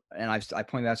 and I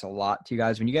point that out a lot to you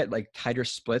guys, when you get like tighter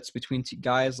splits between two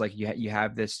guys, like you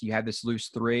have this loose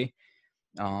three,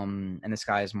 and this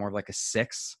guy is more of like a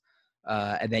six,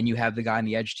 and then you have the guy on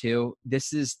the edge too.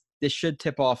 This should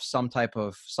tip off some type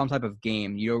of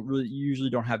game. You usually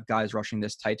don't have guys rushing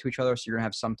this tight to each other, so you're gonna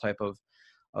have some type of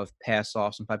pass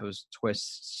off, some type of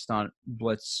twist, stunt,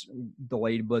 blitz,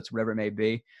 delayed blitz, whatever it may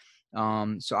be.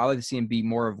 So I like to see him be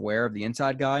more aware of the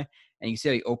inside guy, and you see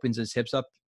how he opens his hips up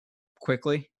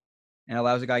quickly and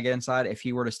allows the guy to get inside. If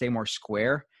he were to stay more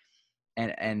square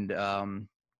and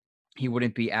he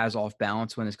wouldn't be as off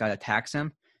balance when this guy attacks him,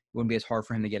 it wouldn't be as hard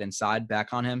for him to get inside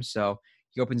back on him. So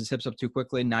He opens his hips up too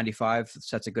quickly. 95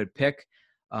 sets a good pick.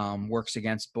 Works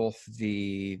against both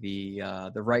the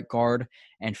right guard,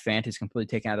 and Fant is completely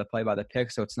taken out of the play by the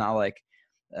pick. So it's not like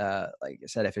I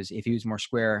said, if he was more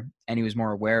square and he was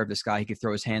more aware of this guy, he could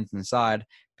throw his hands inside,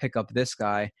 pick up this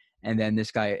guy, and then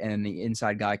this guy and the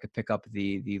inside guy could pick up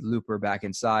the looper back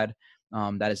inside.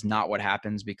 That is not what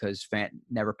happens because Fant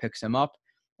never picks him up.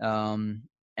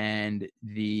 And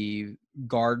the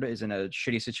guard is in a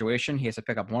shitty situation. He has to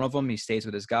pick up one of them. He stays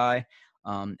with his guy,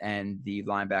 and the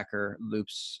linebacker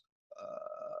loops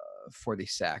for the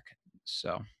sack.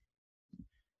 So,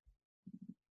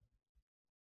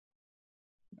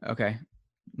 okay.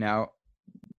 Now,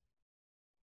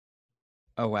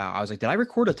 oh, wow. I was like, did I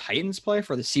record a Titans play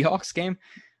for the Seahawks game?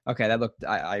 Okay, that looked,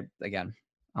 again,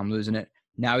 I'm losing it.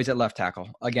 Now he's at left tackle.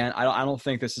 Again, I don't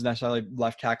think this is necessarily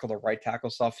left tackle or right tackle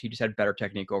stuff. He just had better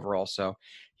technique overall. So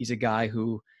he's a guy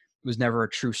who was never a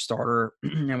true starter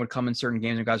and would come in certain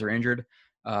games when guys are injured.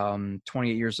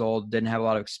 28 years old, didn't have a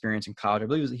lot of experience in college. I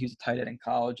believe he was a tight end in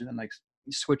college, and then like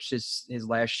he switched his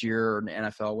last year in the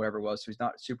NFL, whatever it was. So he's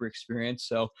not super experienced.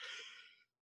 So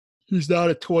he's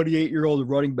not a 28-year-old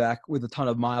running back with a ton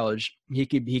of mileage. He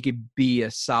could be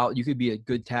a solid. You could be a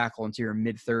good tackle into your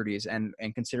mid 30s, and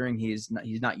considering he's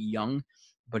not young,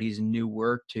 but he's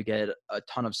newer to get a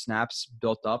ton of snaps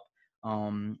built up,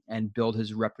 and build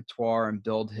his repertoire and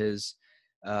build his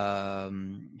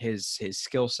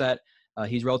skill set.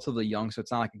 He's relatively young, so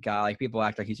it's not like a guy like people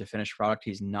act like he's a finished product.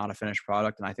 He's not a finished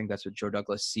product, and I think that's what Joe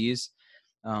Douglas sees.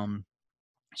 So you're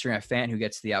gonna have Fant, who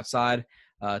gets to the outside.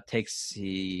 Takes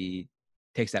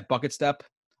that bucket step.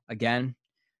 Again,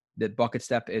 the bucket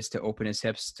step is to open his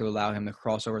hips to allow him to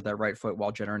cross over that right foot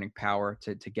while generating power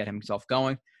to get himself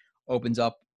going. Opens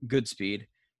up good speed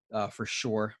for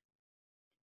sure.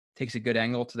 Takes a good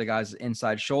angle to the guy's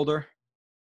inside shoulder.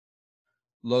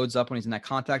 Loads up when he's in that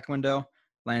contact window.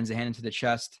 Lands a hand into the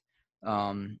chest,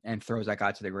 and throws that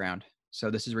guy to the ground.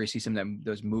 So this is where you see some of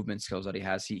those movement skills that he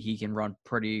has. He can run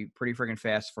pretty freaking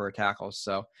fast for a tackle.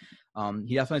 So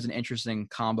he definitely has an interesting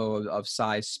combo of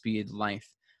size, speed, length,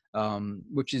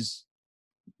 which is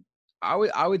I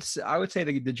would say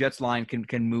the Jets line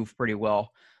can move pretty well,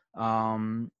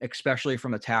 especially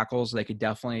from the tackles. They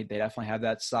definitely have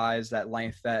that size, that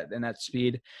length, and that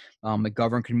speed.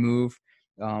 McGovern can move.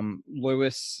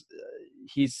 Lewis,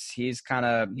 he's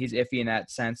iffy in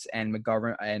that sense, and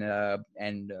McGovern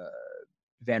and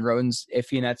Van Roten's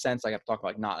iffy in that sense. Like I'm talking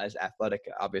like not as athletic,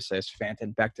 obviously, as Fant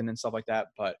and Becton and stuff like that,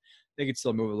 but they could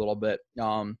still move a little bit.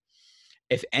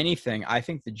 If anything, I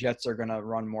think the Jets are going to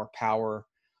run more power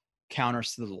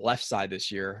counters to the left side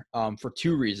this year for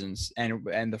two reasons.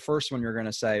 And the first one you're going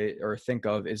to say or think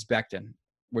of is Becton,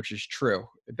 which is true.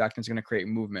 Becton's going to create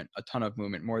movement, a ton of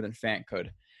movement, more than Fant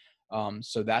could.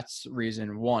 So that's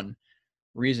reason one.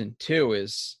 Reason two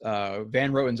is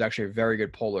Van Roten's actually a very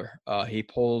good puller. He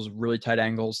pulls really tight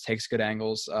angles, takes good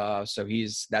angles. So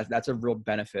that's a real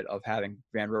benefit of having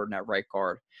Van Roten at right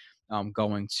guard,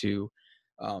 going to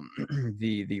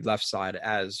the left side,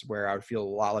 as where I would feel a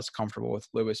lot less comfortable with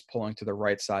Lewis pulling to the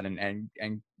right side and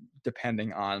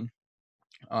depending on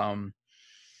Fant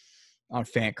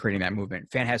creating that movement.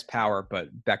 Fant has power, but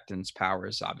Becton's power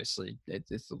is obviously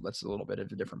that's a little bit of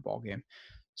a different ballgame.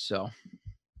 So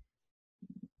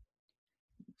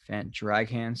Fant drag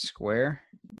hand square.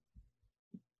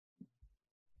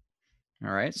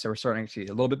 All right, so we're starting to see a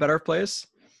little bit better plays.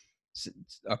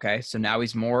 Okay, so now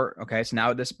he's more okay. So now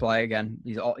at this play again,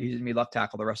 he's gonna be left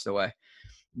tackle the rest of the way.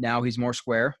 Now he's more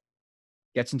square.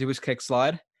 Gets into his kick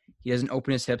slide. He doesn't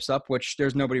open his hips up, which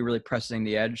there's nobody really pressing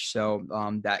the edge, so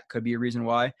that could be a reason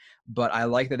why. But I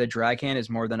like that the drag hand is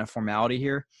more than a formality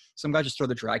here. Some guys just throw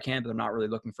the drag hand, but they're not really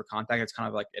looking for contact. It's kind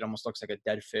of like it almost looks like a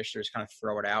dead fish. They just kind of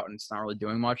throw it out, and it's not really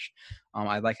doing much.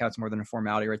 I like how it's more than a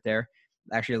formality right there.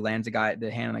 Actually lands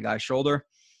the hand on the guy's shoulder,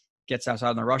 gets outside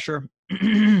on the rusher,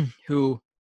 who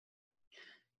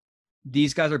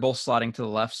these guys are both sliding to the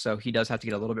left, so he does have to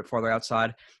get a little bit farther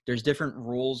outside. There's different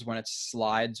rules when it's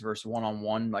slides versus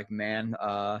one-on-one, like man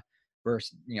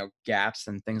versus gaps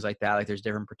and things like that. Like there's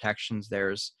different protections.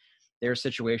 There's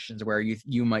situations where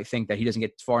you might think that he doesn't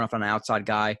get far enough on an outside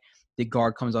guy. The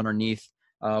guard comes underneath,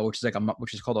 which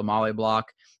is called a molly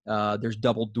block. There's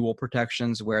double dual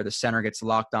protections where the center gets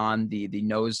locked on the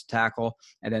nose tackle,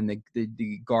 and then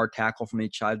the guard tackle from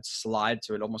each side slide,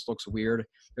 so it almost looks weird.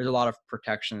 There's a lot of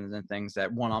protections and things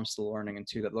that, one, I'm still learning, and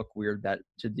two, that look weird that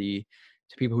to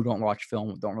people who don't watch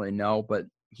film don't really know. But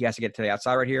he has to get to the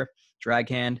outside right here. Drag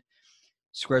hand,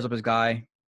 squares up his guy.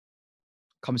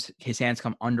 His hands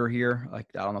come under here. Like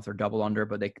I don't know if they're double under,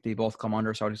 but they both come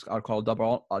under. So I'll call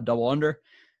a double under.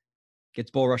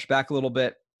 Gets bull rushed back a little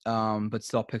bit, but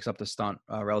still picks up the stunt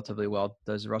relatively well.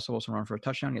 Does Russell Wilson run for a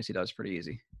touchdown? Yes, he does. Pretty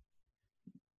easy.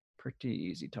 Pretty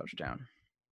easy touchdown.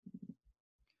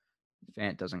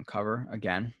 Fant doesn't cover.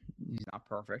 Again, he's not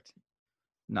perfect.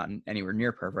 Not anywhere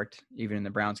near perfect. Even in the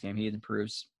Browns game, he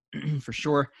improves for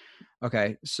sure.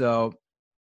 Okay, so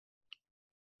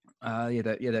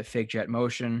that fake jet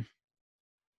motion.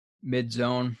 Mid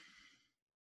zone.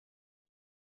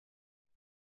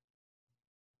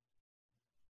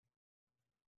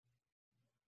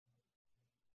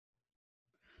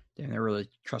 Damn, they're really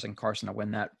trusting Carson to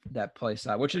win that play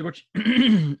side, which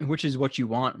is what you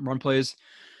want. Run plays.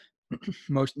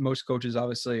 Most coaches,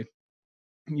 obviously,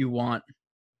 you want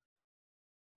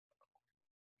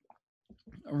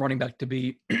a running back to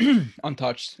be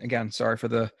untouched. Again, sorry for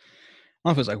the, I don't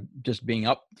know if it's like just being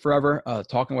up forever,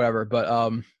 talking whatever,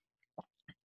 but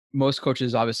most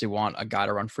coaches obviously want a guy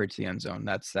to run free to the end zone.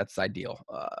 That's ideal.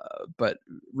 But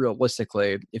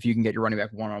realistically, if you can get your running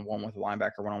back one-on-one with a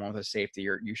linebacker, one-on-one with a safety,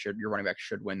 your running back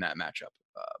should win that matchup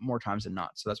more times than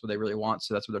not. So that's what they really want.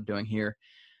 So that's what they're doing here.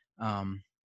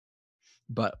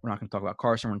 But we're not going to talk about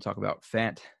Carson. We're going to talk about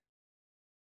Fant.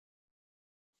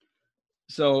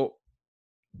 So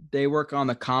they work on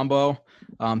the combo.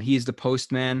 He's the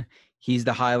postman. He's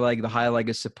the high leg. The high leg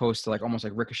is supposed to like almost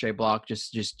like ricochet block.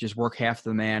 Just work half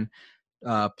the man.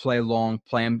 Play long,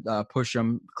 play him, push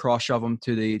him, cross shove him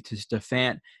to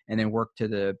Fant, and then work to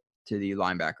the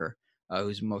linebacker,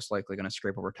 who's most likely going to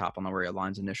scrape over top on the where he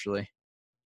lines initially.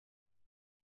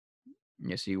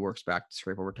 Yes, he works back to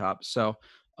scrape over top. So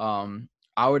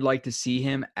I would like to see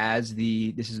him as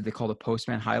this is what they call the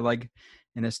postman high leg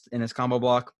in this combo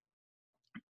block.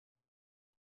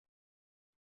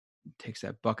 Takes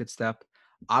that bucket step.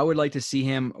 I would like to see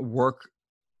him work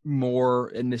more,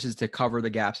 and this is to cover the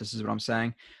gaps. This is what I'm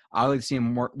saying. I would like to see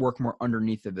him work more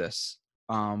underneath of this,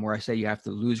 where I say you have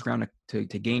to lose ground to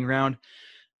gain ground.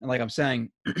 And like I'm saying,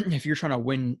 if you're trying to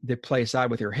win the play side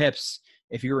with your hips,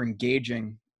 if you're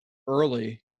engaging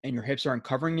early and your hips aren't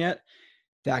covering yet,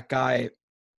 that guy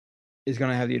is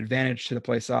going to have the advantage to the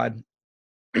play side.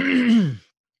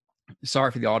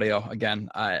 Sorry for the audio. Again,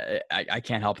 I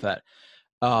can't help that.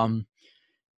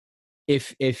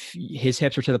 If his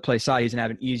hips are to the play side, he's gonna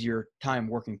have an easier time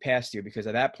working past you, because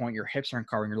at that point your hips aren't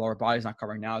covering, your lower body's not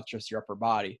covering. Now it's just your upper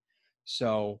body.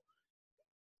 So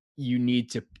you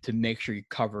need to make sure you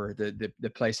cover the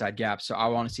play side gap. So I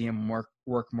want to see him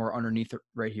work more underneath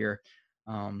right here,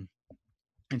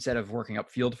 instead of working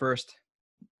upfield first.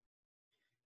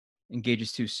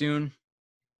 Engages too soon.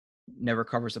 Never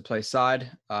covers the play side.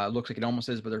 Looks like it almost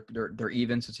is, but they're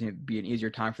even. So it's going to be an easier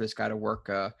time for this guy to work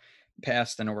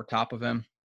past and over top of him.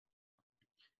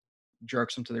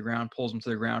 Jerks him to the ground, pulls him to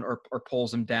the ground, or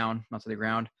pulls him down, not to the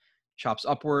ground. Chops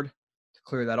upward to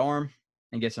clear that arm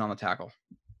and gets it on the tackle.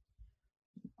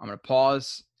 I'm going to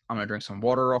pause. I'm going to drink some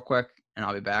water real quick, and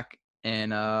I'll be back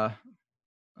in a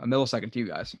millisecond to you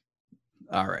guys.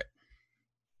 All right.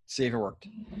 See if it worked.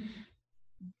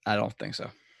 I don't think so.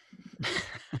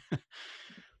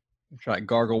 Try to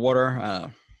gargle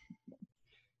water.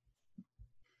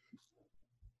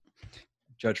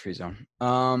 Judge free zone.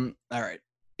 All right.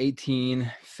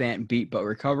 18 Fant beat but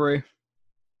recovery.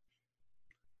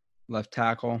 Left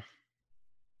tackle.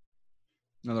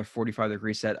 Another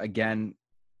 45-degree set. Again,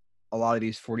 a lot of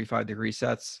these 45-degree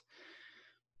sets.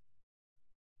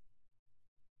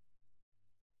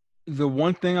 The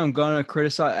one thing I'm going to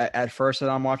criticize at first that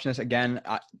I'm watching this, again,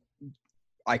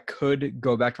 I could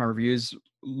go back to my reviews,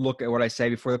 look at what I say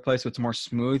before the play so it's more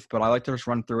smooth, but I like to just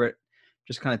run through it,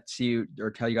 just kind of see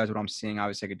or tell you guys what I'm seeing.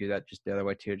 Obviously, I could do that just the other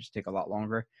way too, just take a lot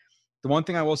longer. The one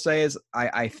thing I will say is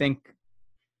I think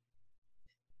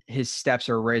his steps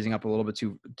are raising up a little bit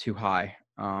too high.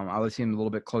 I would see him a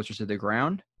little bit closer to the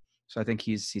ground. So I think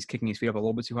he's kicking his feet up a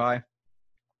little bit too high.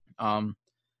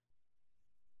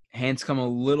 Hands come a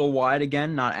little wide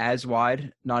again, not as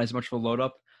wide, not as much of a load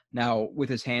up. Now with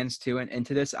his hands too, and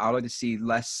into this, I would like to see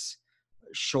less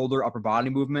shoulder upper body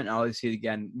movement. I would like to see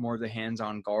again more of the hands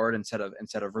on guard instead of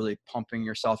really pumping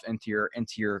yourself into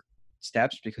your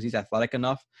steps, because he's athletic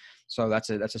enough. So that's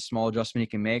a small adjustment he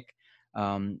can make.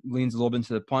 Leans a little bit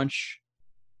into the punch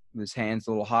with his hands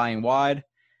a little high and wide,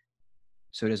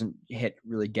 so he doesn't hit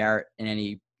really Garrett in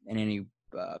any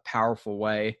powerful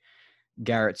way.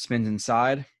 Garrett spins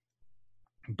inside,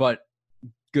 but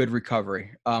good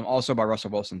recovery. Also by Russell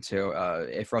Wilson too.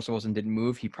 If Russell Wilson didn't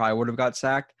move, he probably would have got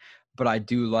sacked. But I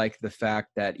do like the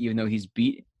fact that even though he's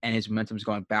beat and his momentum is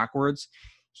going backwards,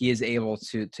 he is able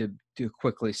to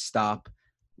quickly stop,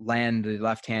 land the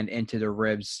left hand into the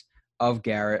ribs of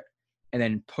Garrett, and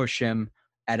then push him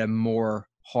at a more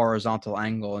horizontal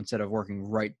angle instead of working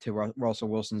right to Russell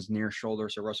Wilson's near shoulder.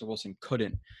 So Russell Wilson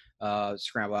couldn't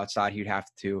scramble outside. He'd have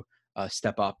to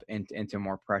step up into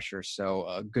more pressure.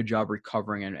 So good job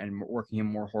recovering and working him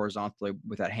more horizontally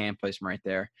with that hand placement right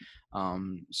there.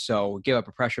 So give up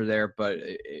a pressure there, but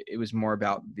it was more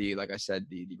about like I said,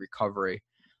 the recovery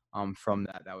from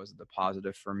that. That was the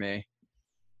positive for me.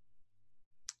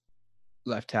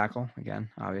 Left tackle again,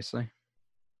 obviously.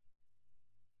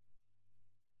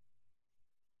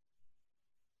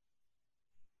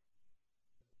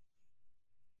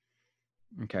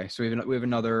 Okay, so we have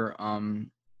another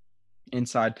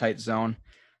inside tight zone.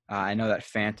 I know that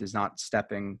Fant is not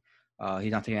stepping.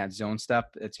 He's not taking that zone step.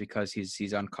 It's because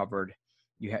he's uncovered.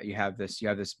 You have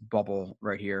this bubble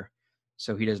right here,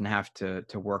 so he doesn't have to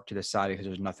work to the side because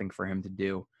there's nothing for him to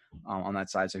do on that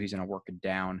side. So he's going to work it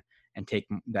down and take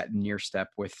that near step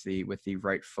with the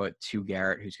right foot to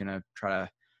Garrett, who's going to try to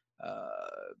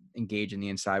engage in the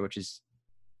inside, which is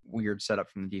weird setup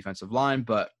from the defensive line,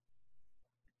 but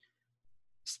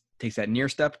takes that near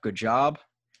step. Good job.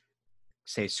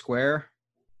 Stay square.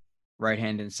 Right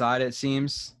hand inside, it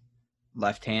seems.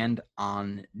 Left hand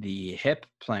on the hip,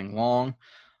 playing long.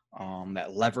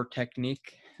 That lever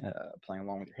technique, playing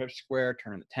along with your hip square,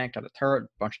 turning the tank out of the turret, a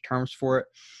bunch of terms for it.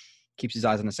 Keeps his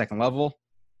eyes on the second level.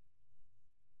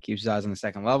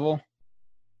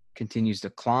 Continues to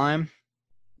climb.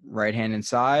 Right hand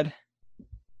inside.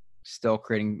 Still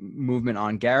creating movement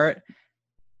on Garrett.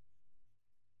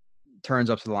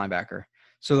 Turns up to the linebacker.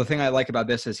 So the thing I like about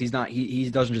this is he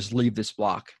doesn't just leave this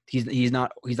block. He's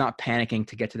not panicking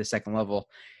to get to the second level.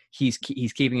 He's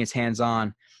keeping his hands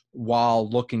on while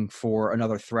looking for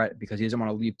another threat because he doesn't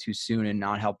want to leave too soon and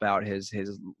not help out his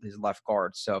left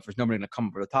guard. So if there's nobody going to come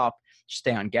over the top,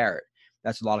 stay on Garrett.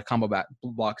 That's a lot of combo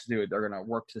blocks do. They're going to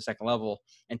work to the second level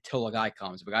until a guy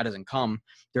comes. If a guy doesn't come,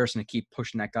 they're just going to keep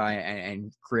pushing that guy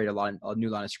and create a new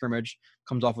line of scrimmage.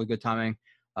 Comes off with good timing.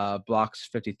 Blocks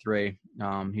 53.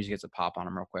 Usually gets a pop on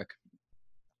him real quick.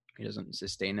 He doesn't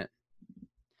sustain it.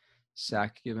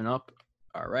 Sack given up.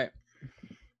 All right.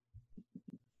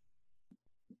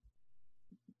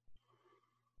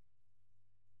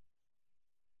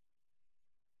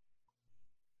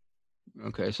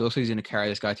 Okay, so it looks like he's going to carry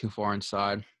this guy too far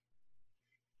inside.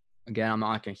 Again, I'm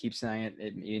not going to keep saying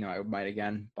it. I might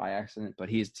again by accident, but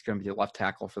he's going to be the left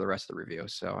tackle for the rest of the review,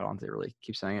 so I don't have to really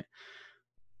keep saying it.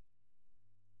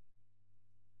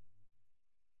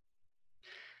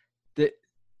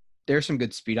 There's some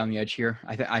good speed on the edge here.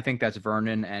 I think that's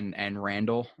Vernon and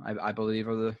Randall, I believe,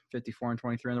 are the 54 and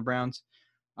 23 on the Browns.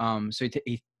 So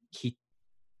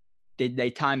they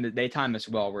time this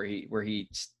well where he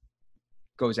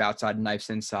goes outside and knifes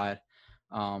inside,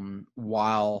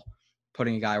 while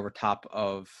putting a guy over top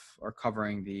of or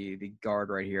covering the guard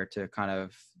right here to kind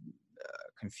of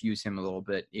confuse him a little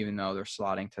bit, even though they're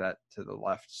slotting to the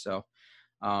left. So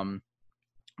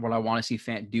what I want to see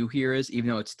Fant do here is, even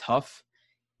though it's tough,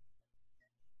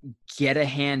 get a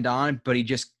hand on, but he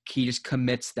just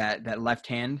commits that left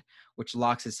hand, which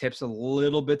locks his hips a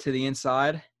little bit to the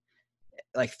inside.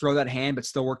 Like throw that hand, but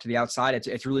still work to the outside.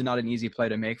 It's really not an easy play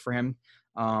to make for him.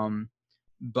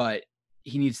 But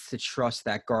he needs to trust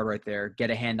that guard right there, get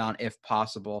a hand on if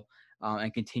possible,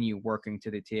 and continue working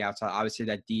to the outside. Obviously,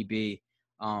 that DB,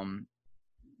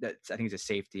 that I think is a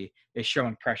safety, is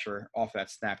showing pressure off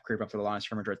that snap, creep up to the line of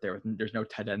scrimmage right there. There's no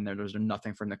tight end there. There's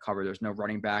nothing for him to cover. There's no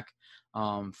running back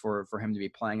for him to be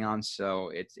playing on.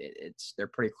 So they're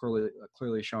pretty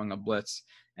clearly showing a blitz,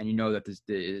 and you know that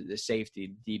the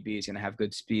safety DB is going to have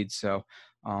good speed. So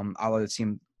I'll let the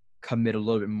team commit a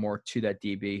little bit more to that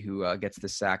DB who gets the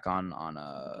sack on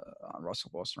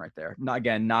Russell Wilson right there. Not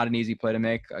an easy play to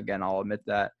make. Again, I'll admit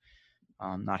that.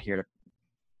 I'm not here to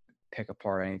pick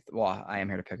apart anything. Well, I am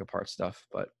here to pick apart stuff,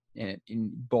 but in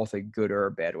both a good or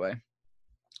a bad way.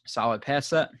 Solid pass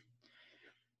set.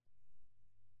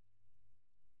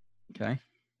 Okay.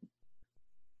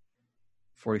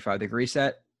 45-degree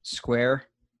set. Square.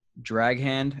 Drag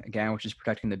hand, again, which is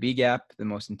protecting the B gap, the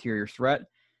most interior threat.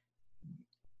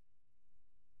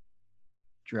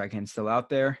 Drag hand still out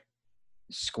there.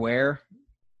 Square.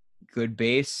 Good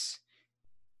base.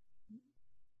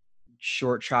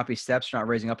 Short, choppy steps, not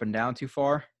raising up and down too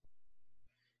far.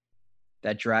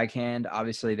 That drag hand,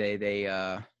 obviously they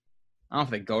I don't know if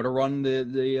they go to run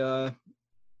the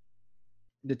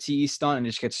TE stunt and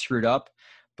just get screwed up,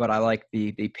 but I like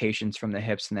the patience from the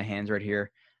hips and the hands right here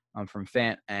from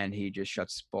Fant, and he just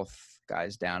shuts both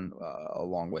guys down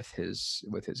along with his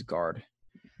guard.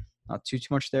 Not too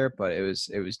much there, but it was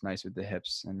nice with the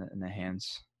hips and the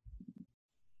hands.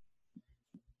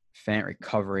 Fant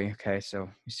recovery. Okay, so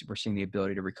we're seeing the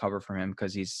ability to recover from him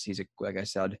because he's like I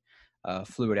said,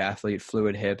 fluid athlete,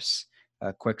 fluid hips,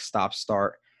 quick stop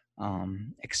start,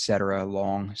 etc.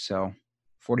 long. So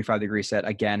 45-degree set.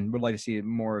 Again, would like to see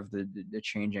more of the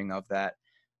changing of that.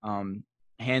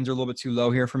 Hands are a little bit too low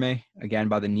here for me. Again,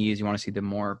 by the knees, you want to see the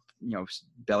more,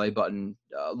 belly button,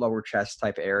 lower chest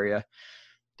type area,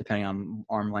 depending on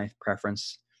arm length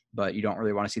preference. But you don't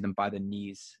really want to see them by the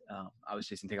knees.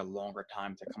 Obviously, it's going to take a longer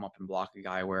time to come up and block a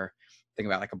guy, where think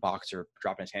about like a boxer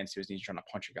dropping his hands to his knees trying to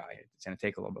punch a guy. It's going to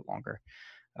take a little bit longer.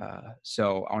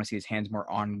 So I want to see his hands more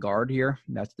on guard here.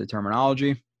 That's the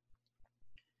terminology.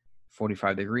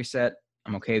 45-degree set.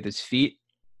 I'm okay with his feet.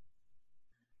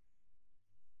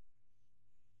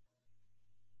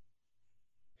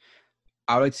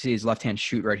 I would like to see his left hand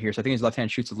shoot right here. So I think his left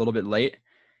hand shoots a little bit late.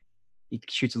 He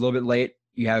shoots a little bit late.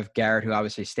 You have Garrett, who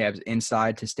obviously stabs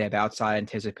inside to stab outside,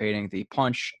 anticipating the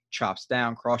punch, chops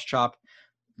down, cross chop.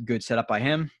 Good setup by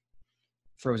him.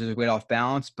 Throws his weight off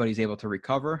balance, but he's able to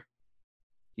recover.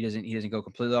 He doesn't go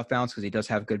completely off balance because he does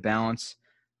have good balance.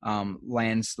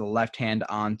 Lands the left hand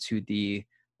onto it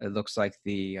looks like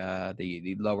the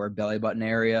lower belly button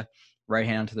area. Right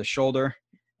hand onto the shoulder,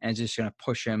 and is just going to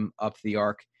push him up the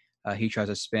arc. He tries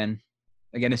to spin.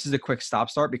 Again, this is a quick stop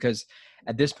start because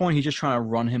at this point, he's just trying to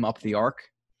run him up the arc.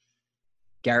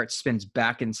 Garrett spins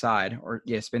back inside,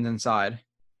 spins inside,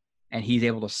 and he's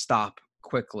able to stop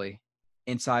quickly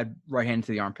inside right hand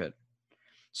to the armpit.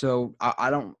 So I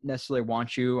don't necessarily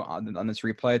want you on this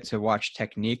replay to watch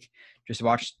technique. Just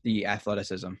watch the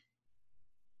athleticism.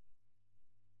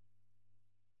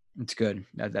 It's good.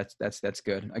 That's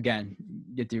good. Again,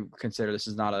 you have to consider this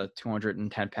is not a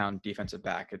 210-pound defensive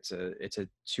back. It's a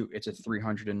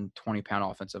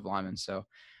 320-pound offensive lineman. So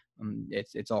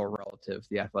it's all relative.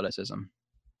 The athleticism.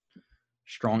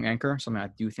 Strong anchor, something I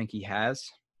do think he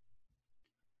has.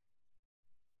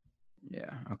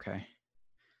 Yeah. Okay.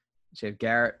 So you have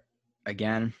Garrett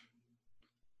again.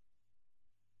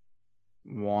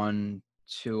 1,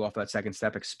 2 off that second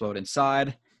step, explode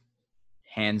inside.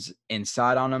 Hands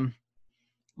inside on him,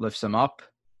 lifts him up,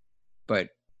 but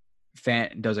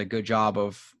Fant does a good job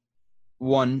of,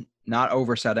 one, not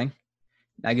oversetting.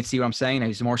 I can see what I'm saying.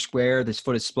 He's more square. This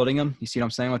foot is splitting him. You see what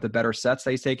I'm saying with the better sets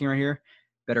that he's taking right here?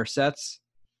 Better sets.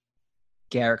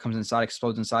 Garrett comes inside,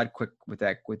 explodes inside, quick with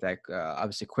that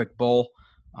obviously quick bull.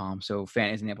 So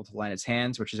Fant isn't able to land his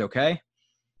hands, which is okay.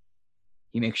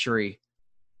 He makes sure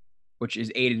which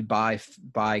is aided by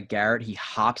Garrett, he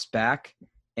hops back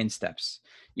and steps.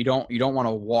 You don't want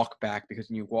to walk back, because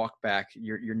when you walk back,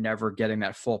 you're never getting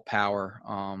that full power.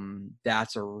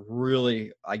 That's a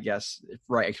really, I guess,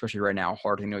 right, especially right now,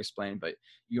 hard thing to explain, but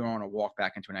you don't want to walk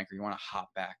back into an anchor. You want to hop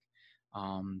back,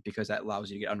 because that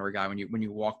allows you to get under a guy. When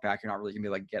you walk back, you're not really gonna be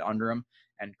like get under him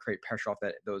and create pressure off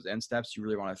those end steps. You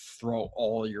really want to throw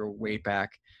all your weight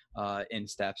back in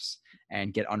steps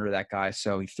and get under that guy.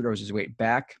 So he throws his weight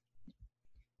back,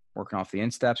 working off the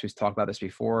insteps. We've talked about this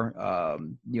before. What's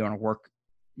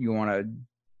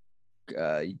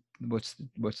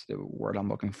the word I'm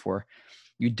looking for?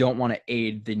 You don't want to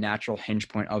aid the natural hinge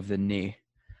point of the knee.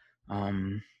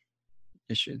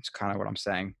 It's kind of what I'm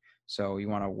saying. So you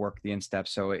want to work the instep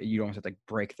so you don't have to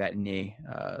break that knee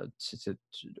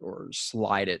or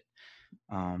slide it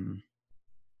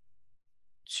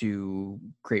to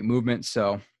create movement.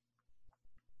 So.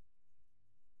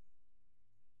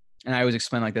 And I always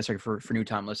explain like this, like for new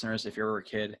time listeners, if you're a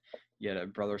kid, you had a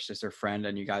brother, sister, friend,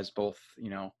 and you guys both,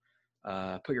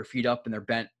 put your feet up and they're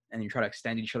bent, and you try to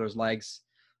extend each other's legs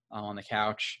on the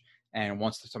couch. And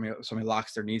once somebody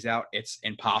locks their knees out, it's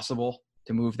impossible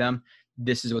to move them.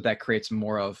 This is what that creates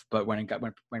more of. But when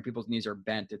people's knees are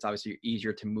bent, it's obviously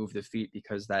easier to move the feet,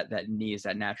 because that knee is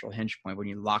that natural hinge point. When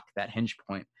you lock that hinge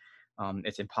point,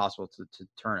 it's impossible to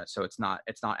turn it. So it's not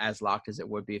as locked as it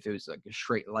would be if it was like a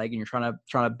straight leg and you're trying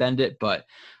to bend it. But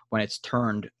when it's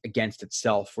turned against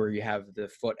itself, where you have the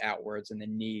foot outwards and the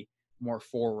knee more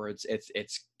forwards, it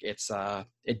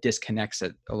disconnects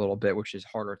it a little bit, which is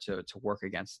harder to work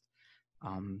against.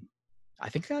 I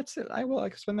think that's it. I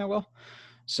explain that well.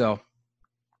 So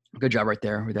good job right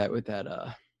there with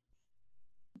that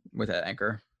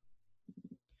anchor.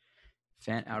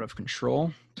 Fant out of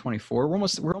control, 24.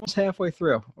 We're almost halfway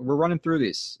through. We're running through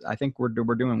these. I think we're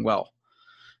doing well.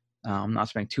 I'm not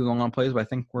spending too long on plays, but I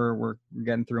think we're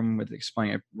getting through them with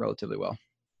explaining it relatively well.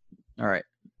 All right.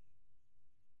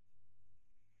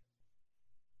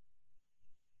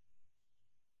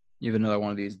 You have another one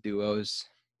of these duos.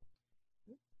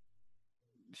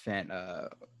 Fant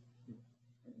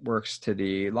works to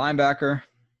the linebacker.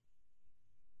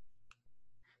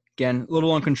 Again, a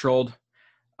little uncontrolled.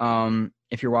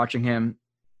 If you're watching him,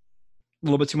 a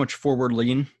little bit too much forward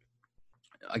lean.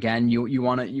 Again, you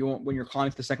want when you're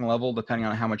climbing to the second level, depending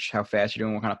on how fast you're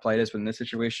doing, what kind of play it is. But in this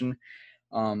situation,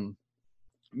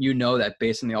 you know that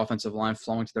based on the offensive line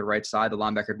flowing to the right side, the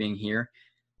linebacker being here,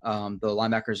 the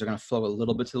linebackers are going to flow a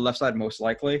little bit to the left side, most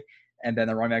likely, and then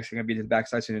the running backs are going to be to the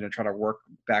backside, so you're going to try to work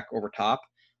back over top.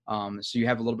 So you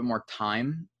have a little bit more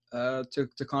time to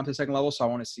climb to the second level. So I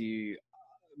want to see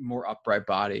more upright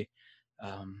body,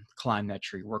 climb that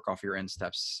tree, work off your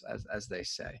insteps, as they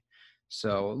say.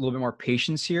 So a little bit more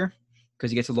patience here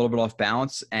because he gets a little bit off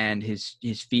balance and his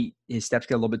steps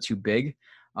get a little bit too big.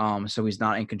 So he's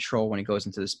not in control when he goes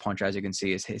into this punch. As you can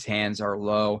see, his hands are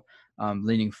low,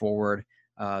 leaning forward.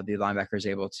 The linebacker is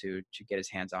able to get his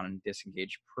hands on and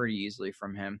disengage pretty easily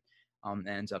from him, and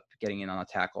ends up getting in on a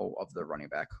tackle of the running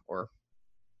back, or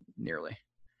nearly.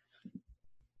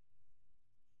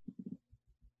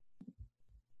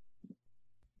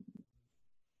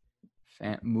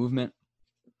 Movement.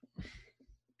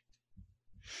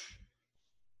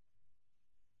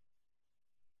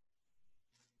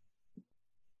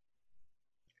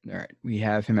 All right, we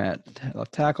have him at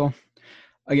left tackle.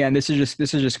 Again, this is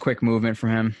just quick movement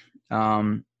from him.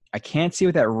 I can't see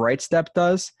what that right step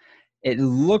does. It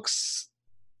looks,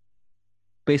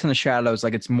 based on the shadows,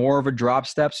 like it's more of a drop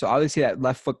step. So obviously that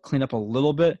left foot clean up a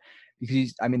little bit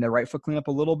because the right foot clean up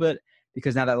a little bit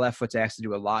because now that left foot's asked to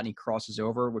do a lot and he crosses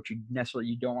over, which you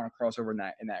don't want to cross over in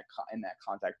that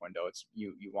contact window. It's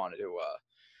you want to do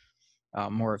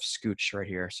more of scooch right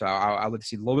here. So I would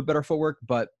see a little bit better footwork,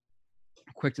 but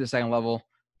quick to the second level,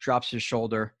 drops his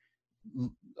shoulder,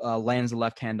 lands the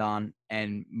left hand on,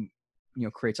 and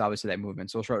creates obviously that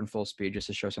movement. So we'll show it in full speed just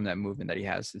to show some of that movement that he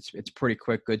has. It's pretty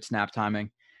quick, good snap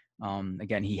timing.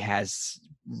 Again, he has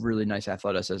really nice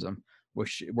athleticism,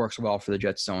 which works well for the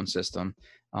Jets zone system.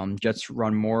 Jets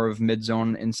run more of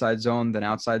mid-zone, inside zone than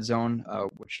outside zone,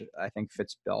 which I think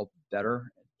fits Bell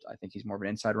better. I think he's more of an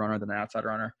inside runner than an outside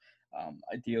runner.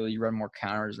 Ideally, you run more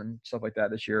counters and stuff like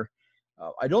that this year.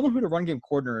 I don't know who the run game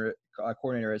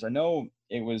coordinator is. I know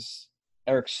it was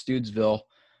Eric Studesville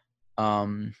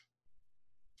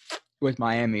with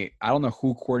Miami. I don't know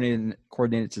who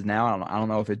coordinates it now. I don't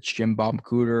know if it's Jim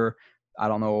Baumgartner. I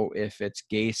don't know if it's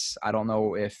Gase. I don't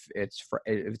know if it's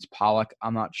Pollock.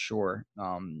 I'm not sure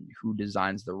who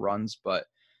designs the runs, but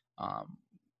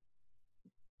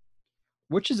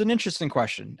which is an interesting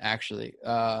question, actually.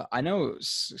 I know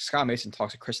Scott Mason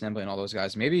talks to Chris Nembley and all those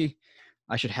guys. Maybe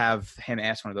I should have him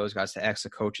ask one of those guys to ask the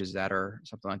coaches that or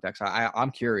something like that.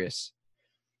 I'm curious.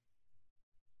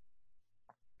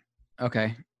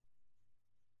 Okay.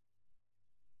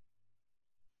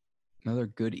 Another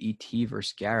good ET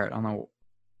versus Garrett. I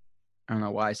don't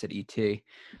know why I said ET.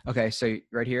 Okay, so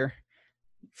right here,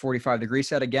 45-degree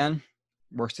set again.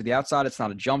 Works to the outside. It's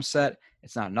not a jump set.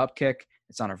 It's not an up kick.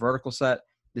 It's not a vertical set.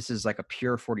 This is like a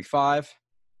pure 45.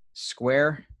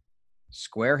 Square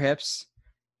hips.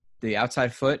 The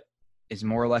outside foot is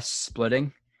more or less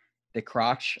splitting the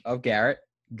crotch of Garrett.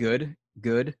 Good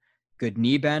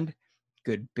knee bend.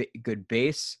 Good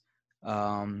base.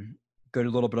 Good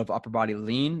little bit of upper body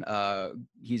lean.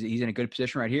 He's in a good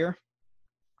position right here.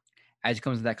 As he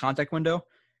comes to that contact window,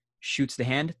 shoots the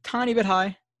hand tiny bit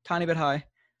high.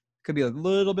 Could be a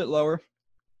little bit lower,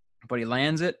 but he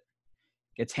lands it,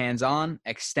 gets hands on,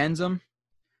 extends him,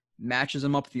 matches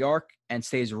him up the arc, and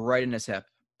stays right in his hip.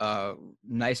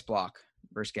 Nice block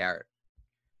versus Garrett.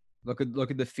 Look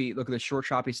at the feet. Look at the short,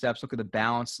 choppy steps. Look at the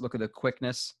balance. Look at the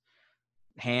quickness.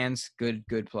 Hands, good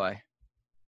play.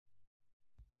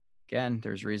 Again,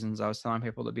 there's reasons I was telling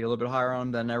people to be a little bit higher on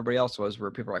him than everybody else was, where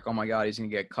people are like, "Oh my God, he's gonna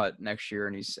get cut next year,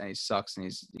 and he sucks, and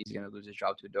he's gonna lose his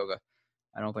job to Udoka."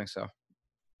 I don't think so.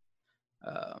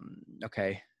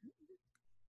 Okay.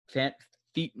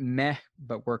 Feet meh,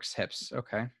 but works hips.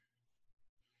 Okay.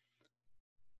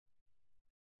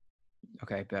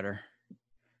 Okay, better.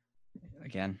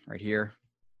 Again, right here,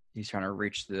 he's trying to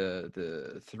reach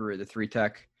the three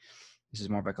tech. This is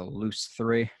more of like a loose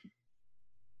three.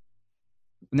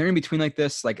 When they're in between like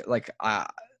this, like I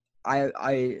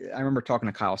remember talking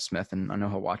to Kyle Smith, and I know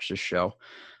he'll watch this show,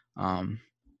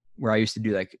 where I used to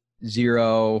do like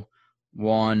 0,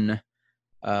 1,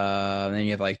 then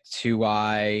you have like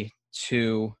 2I,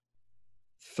 2,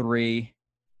 3,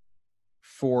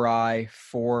 4I,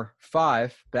 4,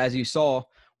 5. But as you saw,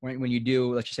 when you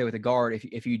do, let's just say with a guard,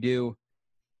 if you do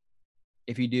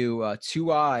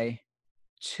 2I,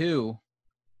 2,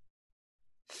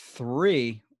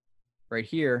 3 right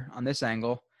here on this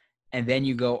angle, and then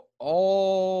you go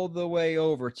all the way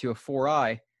over to a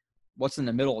 4I, what's in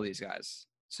the middle of these guys?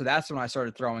 So that's when I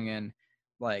started throwing in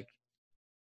like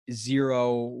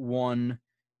 0, 1,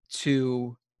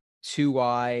 2,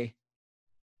 2I,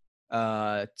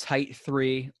 tight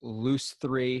 3, loose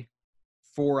 3,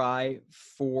 4-eye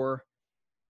 4,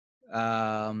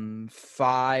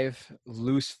 5,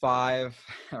 loose 5,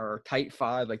 or tight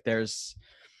 5. Like there's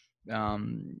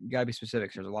you gotta be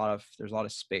specific. There's a lot of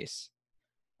space.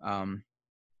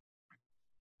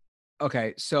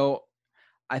 Okay, so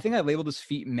I think I labeled his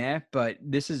feet meh, but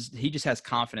he just has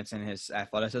confidence in his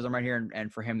athleticism right here,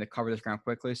 and for him to cover this ground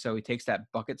quickly. So he takes that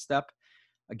bucket step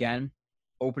again,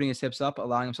 opening his hips up,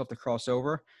 allowing himself to cross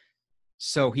over.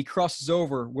 So he crosses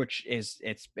over, which is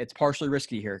it's partially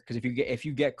risky here, because if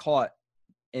you get caught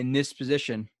in this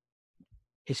position,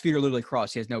 his feet are literally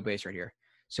crossed. He has no base right here.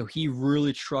 So he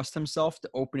really trusts himself to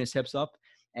open his hips up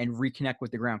and reconnect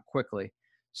with the ground quickly.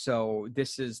 So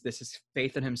this is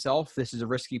faith in himself. This is a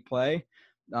risky play,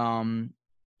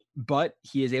 but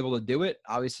he is able to do it.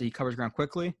 Obviously, he covers ground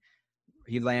quickly.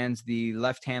 He lands the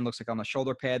left hand, looks like on the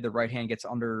shoulder pad. The right hand gets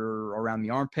around the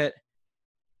armpit.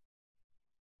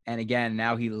 And again,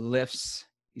 now he lifts.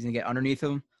 He's going to get underneath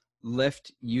him,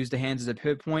 lift, use the hands as a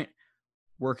pivot point,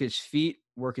 work his feet,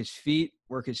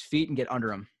 and get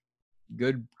under him.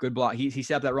 Good block. He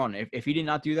set up that run. If he did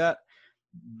not do that,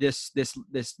 this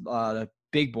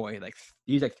big boy, like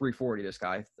he's like 340, this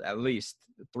guy, at least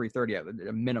 330 at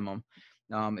a minimum,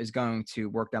 is going to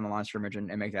work down the line of scrimmage and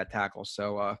make that tackle.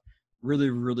 So really,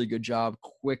 really good job.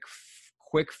 Quick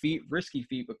feet, risky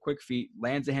feet, but quick feet,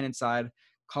 lands the hand inside,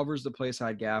 covers the play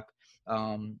side gap,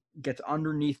 gets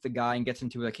underneath the guy and gets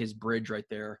into like his bridge right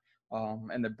there.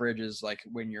 And the bridge is like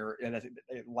when you're in that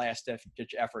last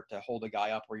ditch effort to hold a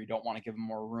guy up where you don't want to give him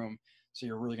more room. So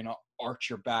you're really going to arch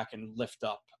your back and lift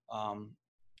up,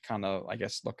 kind of, I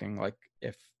guess, looking like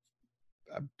if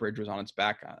a bridge was on its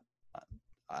back.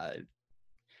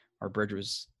 Our bridge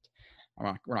was,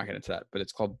 we're not getting into that, but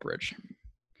it's called bridge.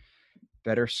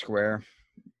 Better square.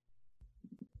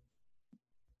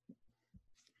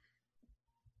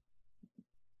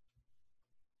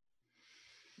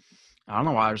 I don't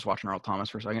know why I was watching Earl Thomas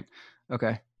for a second.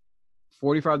 Okay.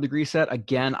 45-degree set.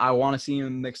 Again, I want to see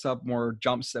him mix up more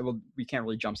jumps. Well, we can't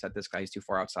really jump set this guy. He's too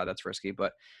far outside. That's risky.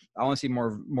 But I want to see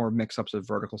more mix-ups of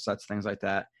vertical sets, things like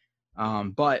that.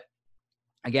 But,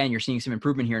 again, you're seeing some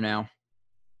improvement here now.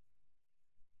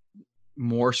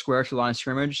 More square to the line of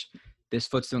scrimmage. This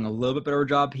foot's doing a little bit better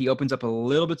job. He opens up a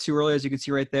little bit too early, as you can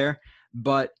see right there.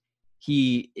 But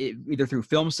either through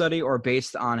film study or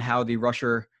based on how the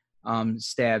rusher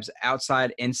stabs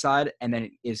outside, inside, and then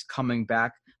is coming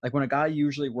back. Like when a guy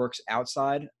usually works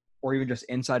outside or even just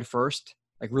inside first,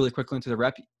 like really quickly into the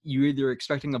rep, you're either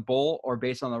expecting a bull or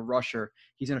based on the rusher,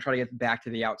 he's going to try to get back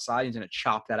to the outside. He's going to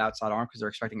chop that outside arm because they're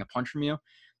expecting a punch from you.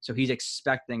 So he's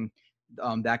expecting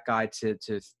that guy to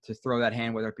throw that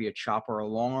hand, whether it be a chop or a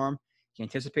long arm. He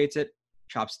anticipates it,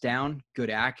 chops down, good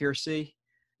accuracy.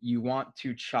 You want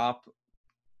to chop.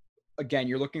 Again,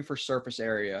 you're looking for surface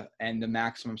area and the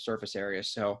maximum surface area.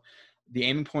 So the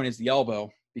aiming point is the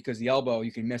elbow, because the elbow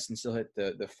you can miss and still hit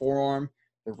the forearm,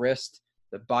 the wrist,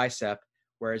 the bicep.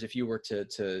 Whereas if you were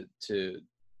to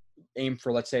aim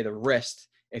for, let's say, the wrist,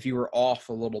 if you were off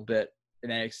a little bit,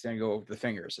 and then it's going to go over the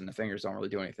fingers, and the fingers don't really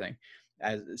do anything.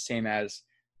 Same as,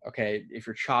 okay, if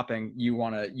you're chopping,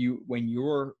 when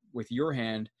you're with your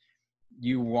hand,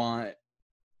 you want,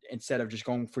 instead of just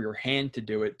going for your hand to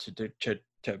do it, to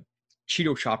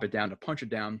Cheeto chop it down, to punch it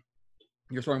down,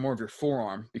 you're throwing more of your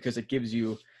forearm because it gives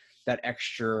you that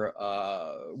extra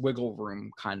wiggle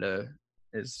room, kind of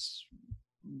is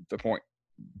the point.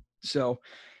 So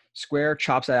square,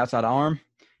 chops that outside arm,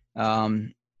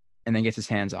 and then gets his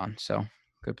hands on. So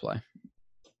good play.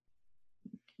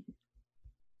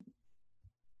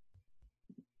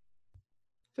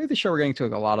 I think the show we're getting to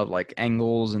a lot of like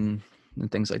angles and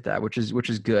things like that, which is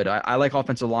good. I like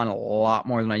offensive line a lot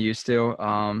more than I used to.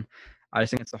 I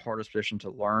just think it's the hardest position to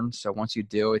learn. So once you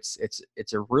do, it's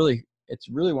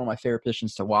really one of my favorite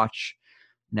positions to watch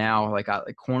now. Like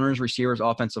corners, receivers,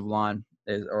 offensive line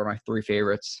are my three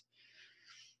favorites.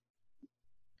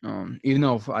 Even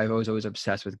though I was always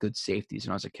obsessed with good safeties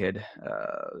when I was a kid.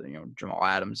 Jamal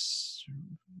Adams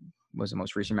was the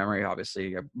most recent memory.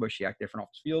 Obviously, I wish he acted different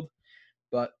off the field,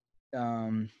 but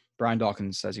Brian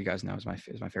Dawkins, as you guys know, is my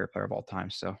favorite player of all time.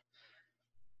 So,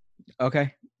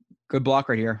 okay, good block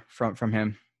right here from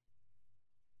him.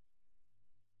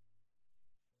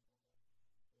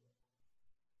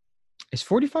 Is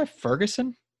 45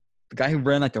 Ferguson, the guy who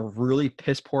ran like the really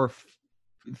piss poor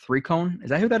three cone? Is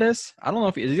that who that is? I don't know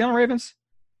if is he on the Ravens?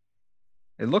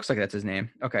 It looks like that's his name.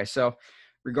 Okay, so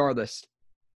regardless,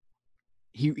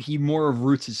 he more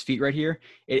roots his feet right here.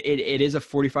 It is a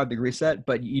 45-degree set,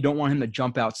 but you don't want him to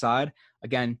jump outside.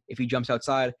 Again, if he jumps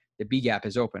outside, the B gap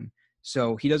is open.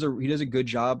 So he does a good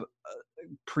job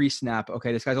pre-snap,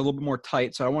 okay, this guy's a little bit more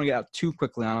tight, so I don't want to get out too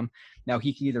quickly on him. Now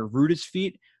he can either root his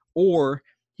feet or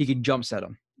he can jump set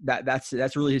him.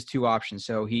 That's really his two options.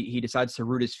 So he decides to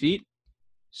root his feet,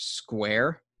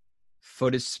 square,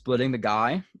 foot is splitting the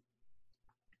guy.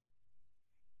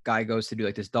 Guy goes to do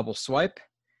like this double swipe.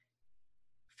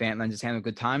 Fant lends his hand with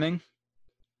good timing,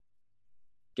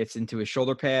 gets into his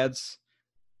shoulder pads,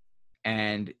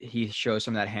 and he shows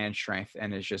some of that hand strength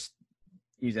and is just,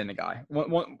 he's in the guy.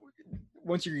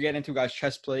 Once you get into a guy's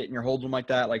chest plate and you're holding him like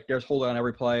that, like there's holding on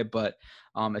every play, but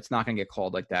it's not going to get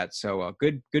called like that. So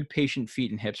good patient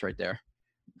feet and hips right there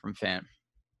from Fant.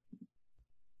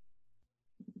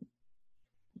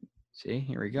 See,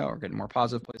 here we go. We're getting more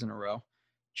positive plays in a row.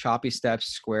 Choppy steps,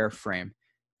 square frame.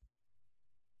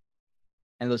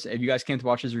 And listen, if you guys came to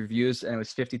watch his reviews and it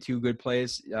was 52 good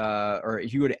plays, or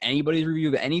if you go to anybody's review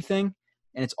of anything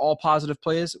and it's all positive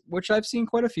plays, which I've seen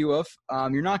quite a few of,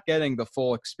 you're not getting the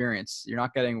full experience. You're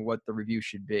not getting what the review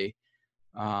should be,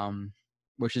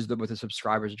 which is what the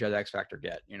subscribers of Jet X Factor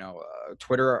get.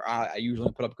 Twitter, I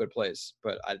usually put up good plays,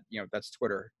 but that's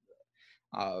Twitter.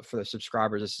 For the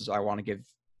subscribers, I want to give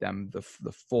them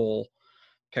the full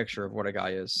picture of what a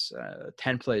guy is.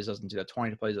 10 plays doesn't do that.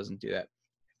 20 plays doesn't do that.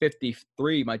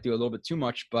 53 might do a little bit too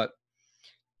much, but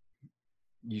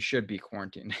you should be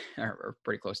quarantined or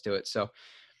pretty close to it. So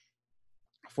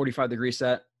 45-degree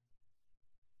set.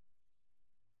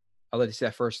 I'd like to see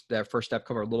that first step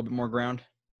cover a little bit more ground.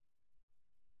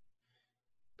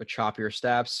 But choppier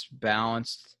steps,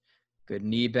 balanced, good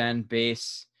knee bend,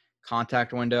 base,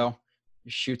 contact window. He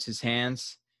shoots his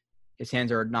hands. His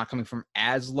hands are not coming from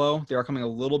as low. They are coming a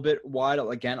little bit wide.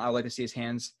 Again, I like to see his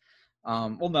hands.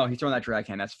 No, he's throwing that drag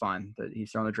hand. That's fine.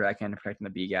 He's throwing the drag hand and protecting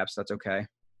the B gaps. So that's okay.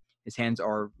 His hands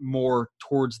are more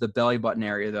towards the belly button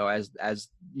area, though. As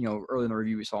early in the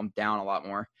review, we saw him down a lot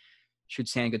more.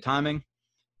 Shoots hand, good timing.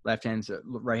 Right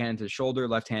hand to the shoulder.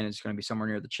 Left hand is going to be somewhere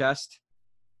near the chest.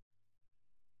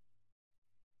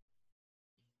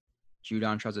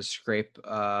 Judon tries to scrape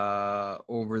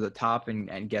over the top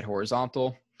and get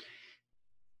horizontal.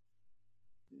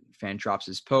 Fant drops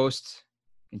his post,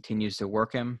 continues to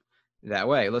work him that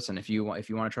way. Listen, if you want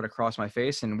to try to cross my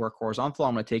face and work horizontal,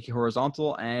 I'm going to take you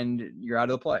horizontal, and you're out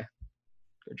of the play.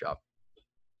 Good job.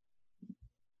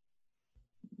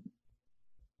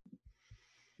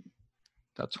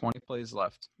 Got 20 plays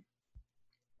left.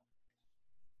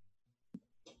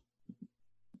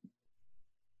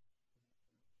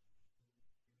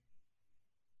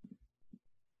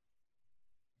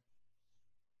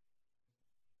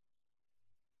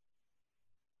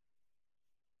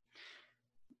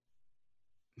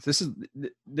 This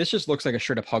just looks like a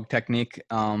straight up hug technique.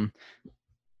 The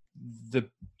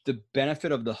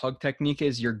benefit of the hug technique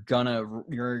is you're going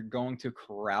to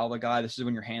corral the guy. This is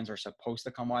when your hands are supposed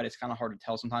to come wide. It's kind of hard to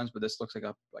tell sometimes, but this looks like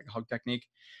a hug technique.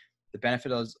 The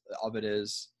benefit of it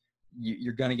is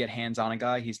you're going to get hands on a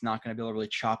guy. He's not going to be able to really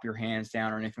chop your hands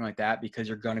down or anything like that because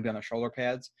you're going to be on the shoulder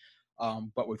pads.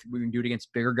 But we can do it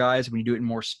against bigger guys. When you do it in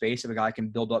more space, if a guy can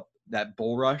build up that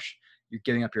bull rush, you're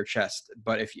giving up your chest.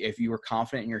 But if you were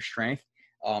confident in your strength,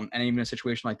 and even in a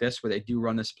situation like this where they do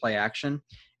run this play action,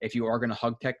 if you are going to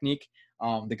hug technique,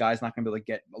 the guy's not going to be able to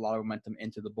get a lot of momentum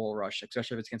into the bull rush,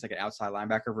 especially if it's against like an outside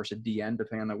linebacker versus a DN,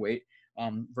 depending on the weight.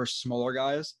 Versus smaller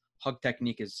guys, hug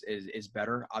technique is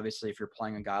better. Obviously, if you're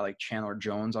playing a guy like Chandler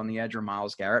Jones on the edge or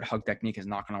Myles Garrett, hug technique is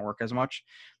not going to work as much.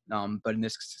 But in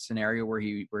this scenario where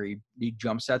he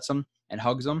jump sets him and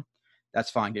hugs him, that's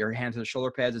fine. Get your hand to the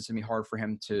shoulder pads. It's going to be hard for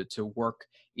him to work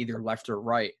either left or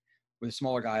right. With a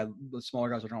smaller guy, the smaller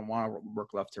guys are going to want to work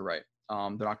left to right. They're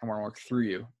not going to want to work through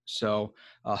you. So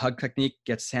hug technique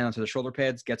gets his hand onto the shoulder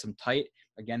pads, gets them tight.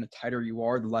 Again, the tighter you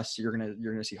are, the less you're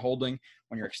gonna see holding.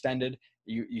 When you're extended,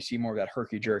 you see more of that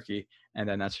herky jerky, and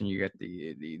then that's when you get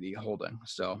the holding.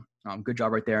 So good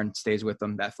job right there, and stays with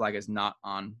them. That flag is not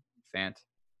on Fant,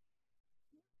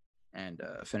 and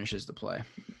finishes the play.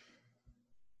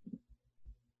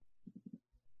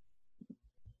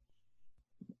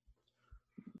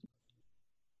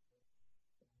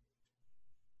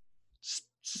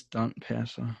 Stunt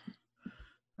passer.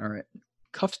 All right.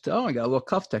 Cuff. Oh, I got a little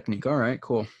cuff technique. All right,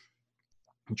 cool.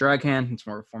 Drag hand. It's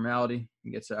more of a formality.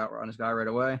 He gets out on his guy right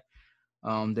away.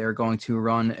 They're going to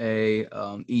run a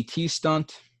ET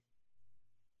stunt.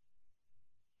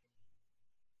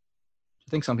 I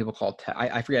think some people call it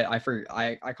I forget. I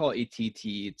call it ETT.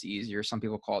 It's easier. Some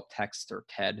people call it text or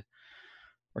TED,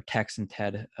 or text and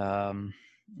TED.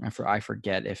 I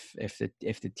forget if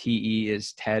the TE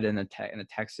is TED and the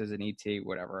text is an ET.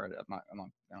 Whatever. I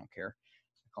don't care.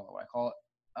 I call it what I call it.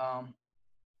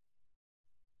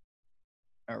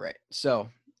 All right. So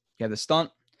you have the stunt,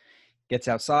 gets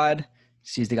outside,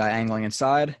 sees the guy angling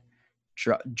inside,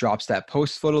 drops that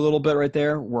post foot a little bit right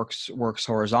there, works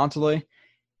horizontally,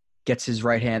 gets his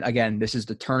right hand. Again, this is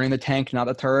the turning the tank, not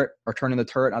the turret, or turning the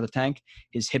turret, not the tank.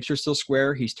 His hips are still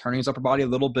square. He's turning his upper body a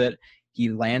little bit. He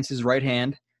lands his right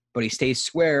hand, but he stays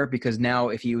square because now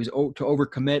if he was to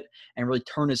overcommit and really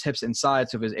turn his hips inside,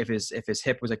 so if his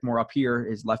hip was like more up here,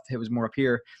 his left hip was more up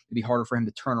here, it'd be harder for him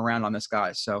to turn around on this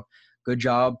guy. So good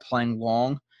job playing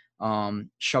long,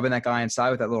 shoving that guy inside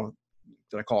with that little,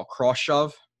 that I call a cross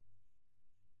shove,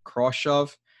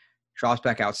 drops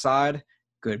back outside,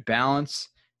 good balance,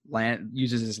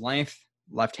 uses his length,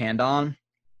 left hand on,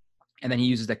 and then he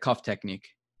uses the cuff technique.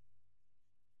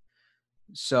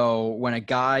 So when a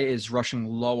guy is rushing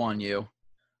low on you,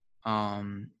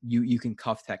 you can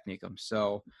cuff technique him.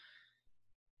 So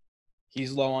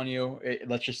he's low on you.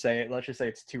 Let's just say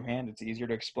it's two hand. It's easier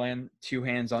to explain. Two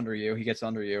hands under you. He gets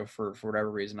under you for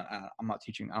whatever reason. I'm not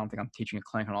teaching. I don't think I'm teaching a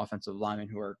clinic on offensive linemen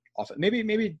who are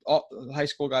maybe all high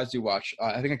school guys do watch.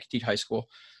 I think I could teach high school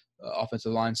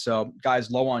offensive line. So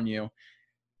guys low on you,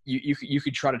 you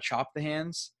could try to chop the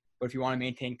hands, but if you want to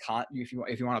maintain if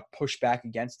you want to push back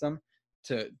against them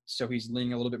so he's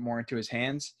leaning a little bit more into his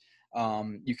hands,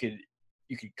 you could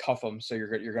cuff him. So you're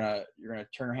gonna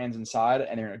turn your hands inside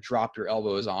and you're gonna drop your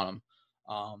elbows on him,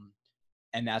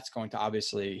 and that's going to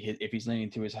obviously, if he's leaning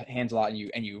into his hands a lot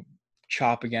and you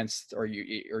chop against or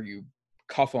you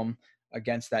cuff him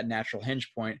against that natural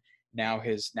hinge point, now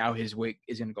his weight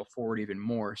is going to go forward even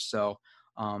more. So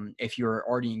if you're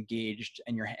already engaged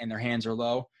and their hands are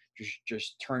low,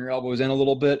 just turn your elbows in a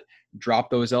little bit, drop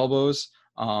those elbows,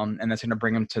 and that's going to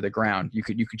bring them to the ground. You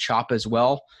could chop as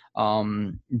well,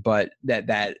 but that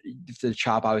the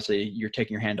chop, obviously you're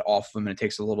taking your hand off them and it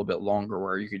takes a little bit longer,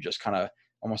 where you could just kind of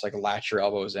almost like latch your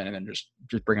elbows in and then just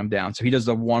bring them down. So he does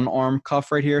the one arm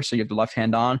cuff right here. So you have the left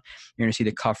hand on, you're going to see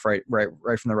the cuff right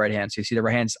from the right hand. So you see the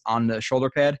right hand's on the shoulder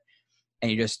pad,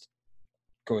 and he just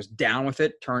goes down with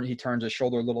it. He turns his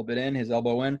shoulder a little bit in, his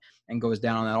elbow in, and goes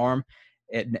down on that arm.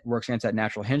 It works against that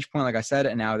natural hinge point, like I said,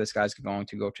 and now this guy's going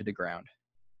to go to the ground.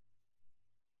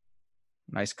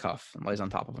 Nice cuff, and lays on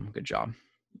top of him. Good job.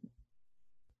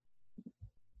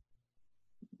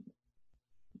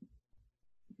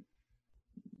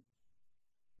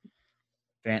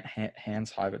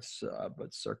 Hands high,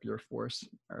 but circular force.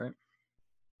 All right.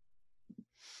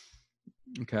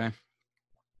 Okay.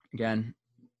 Again,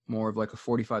 more of like a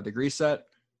 45-degree set.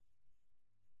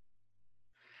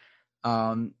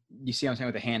 You see what I'm saying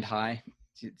with the hand high?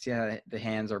 See how the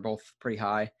hands are both pretty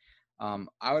high?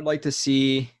 I would like to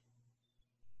see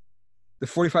the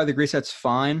 45-degree set's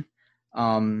fine.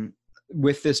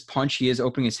 With this punch, he is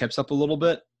opening his hips up a little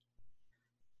bit.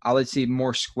 I would see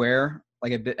more square,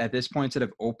 like at this point, instead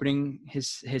of opening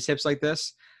his hips like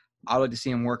this. I would like to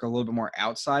see him work a little bit more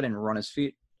outside and run his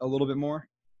feet a little bit more,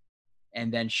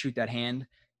 and then shoot that hand.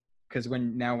 Because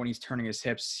when he's turning his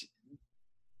hips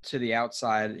to the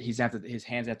outside, his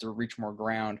hands have to reach more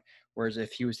ground. Whereas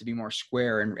if he was to be more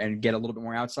square and get a little bit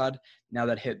more outside, now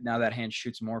that hand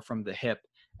shoots more from the hip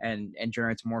and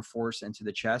generates more force into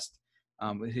the chest.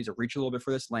 He's a reach a little bit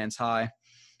for this, lands high.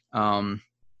 But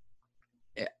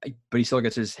he still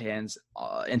gets his hands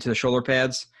into the shoulder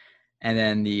pads, and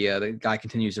then the guy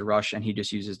continues to rush, and he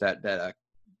just uses that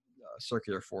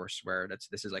circular force, where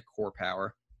this is like core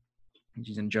power. He's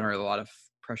using generate a lot of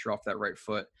pressure off that right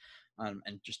foot, and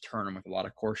just turn him with a lot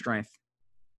of core strength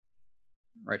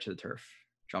right to the turf.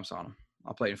 Jumps on him.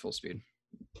 I'll play it in full speed.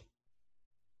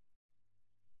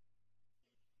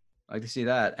 I like to see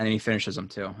that, and then he finishes him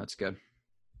too. That's good.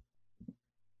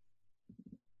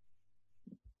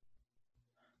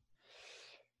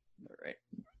 All right.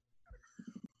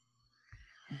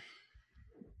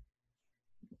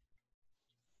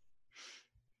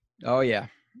 Oh yeah.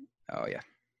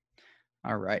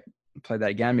 All right. Play that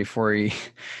again before we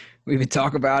even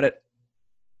talk about it.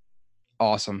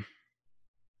 Awesome.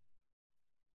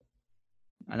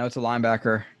 I know it's a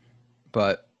linebacker,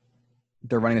 but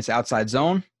they're running this outside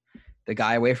zone. The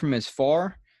guy away from him is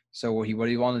far. So what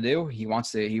do you want to do? He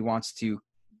wants to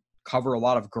cover a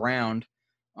lot of ground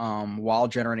while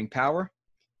generating power.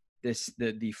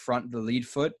 The lead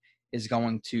foot is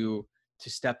going to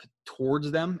step towards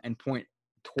them and point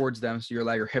towards them. So you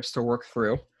allow your hips to work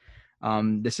through.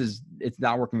 It's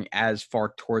not working as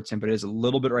far towards him, but it is a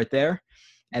little bit right there.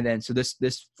 And then, so this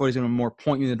foot is going to more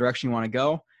point you in the direction you want to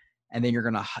go. And then you're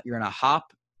going to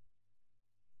hop.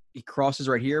 He crosses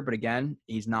right here, but again,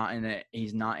 he's not in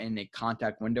a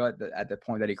contact window at the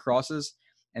point that he crosses.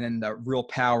 And then the real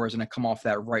power is going to come off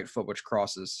that right foot, which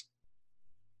crosses.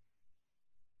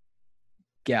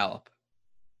 Gallop,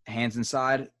 hands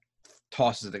inside,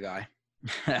 tosses the guy.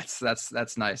 That's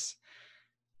nice.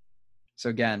 So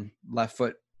again, left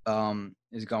foot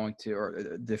is going to,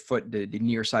 or the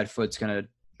near side foot's going to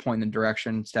point in the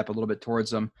direction, step a little bit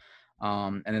towards them,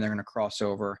 and then they're going to cross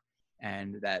over.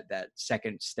 And that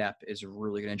second step is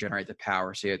really going to generate the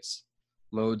power. See, it's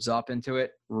loads up into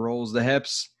it, rolls the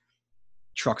hips,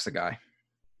 trucks the guy.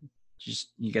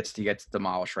 Just he gets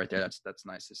demolished right there. That's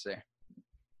nice to see.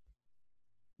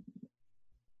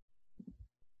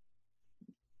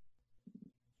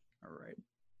 All right,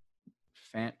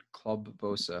 Fant Club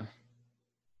Bosa.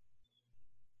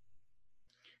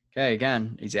 Okay,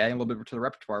 again, he's adding a little bit to the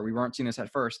repertoire. We weren't seeing this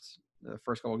at first, the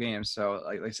first couple of games. So,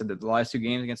 like I said, the last 2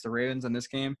 games against the Ravens and this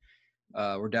game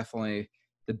were definitely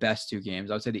the best 2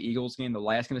 games. I would say the Eagles game, the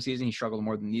last game of the season, he struggled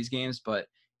more than these games, but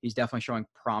he's definitely showing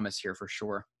promise here for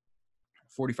sure.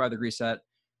 45-degree set,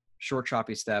 short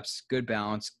choppy steps, good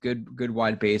balance, good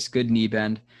wide base, good knee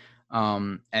bend.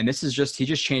 And this is he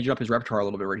just changed up his repertoire a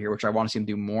little bit right here, which I want to see him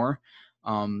do more.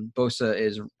 Bosa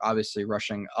is obviously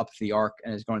rushing up the arc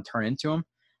and is going to turn into him.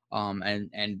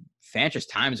 And Fant just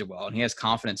times it well, and he has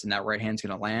confidence in that right hand's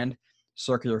going to land.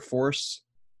 Circular force,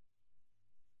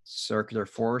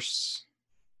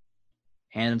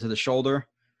 hand into the shoulder,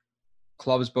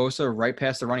 clubs Bosa right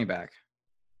past the running back.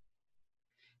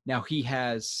 Now he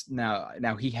has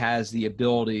the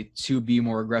ability to be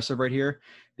more aggressive right here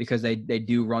because they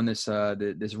do run this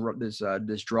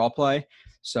draw play.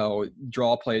 So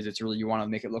draw plays, it's really, you want to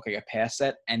make it look like a pass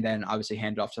set and then obviously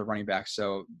hand it off to the running back.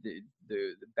 So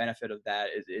the benefit of that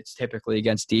is it's typically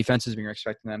against defenses when you're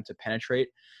expecting them to penetrate.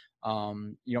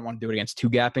 You don't want to do it against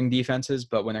 2 gapping defenses,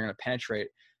 but when they're going to penetrate,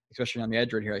 especially on the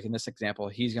edge right here, like in this example,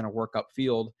 he's going to work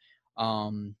upfield,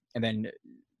 and then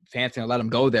Fant's going to let him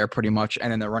go there pretty much,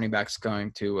 and then the running back's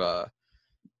going to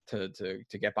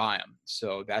get by him.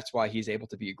 So that's why he's able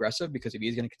to be aggressive, because if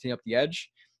he's going to continue up the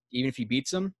edge, even if he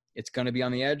beats him, it's going to be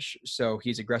on the edge. So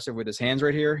he's aggressive with his hands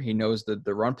right here. He knows the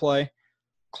run play,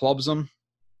 clubs him,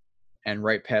 and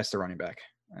right past the running back.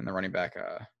 And the running back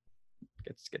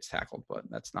gets tackled, but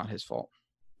that's not his fault.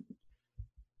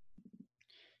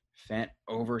 Fant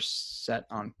overset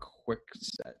on quick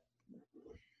set.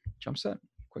 Jump set?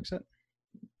 Quick set?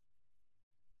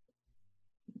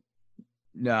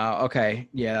 No, okay.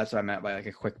 Yeah, that's what I meant by like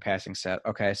a quick passing set.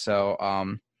 Okay, so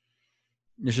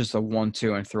it's just a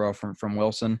 1-2 and throw from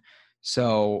Wilson.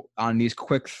 So on these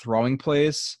quick throwing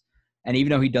plays, and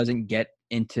even though he doesn't get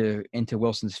into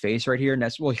Wilson's face right here, and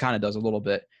that's, well, he kind of does a little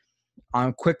bit.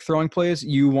 On quick throwing plays,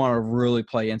 you want to really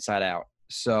play inside out.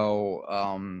 So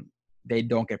they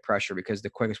don't get pressure, because the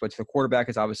quickest way to the quarterback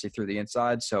is obviously through the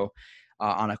inside. So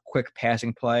on a quick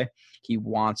passing play, he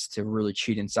wants to really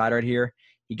cheat inside right here.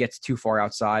 He gets too far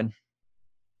outside.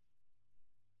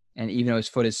 And even though his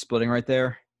foot is splitting right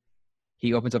there,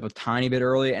 he opens up a tiny bit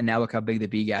early, and now look how big the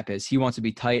B gap is. He wants to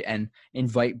be tight and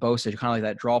invite Bosa, kind of like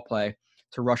that draw play,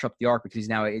 to rush up the arc, because he's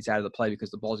out of the play because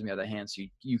the ball's going to be out of the hands. So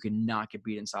you cannot get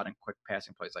beat inside in quick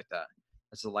passing plays like that.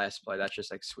 That's the last play. That's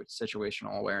just like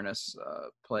situational awareness,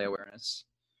 play awareness.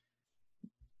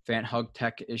 Fant hug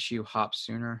tech issue, hop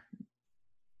sooner.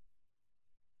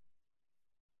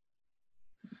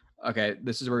 Okay,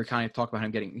 this is where we kind of talk about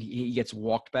him he gets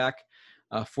walked back.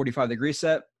 45-degree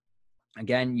set.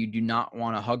 Again, you do not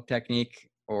want a hug technique,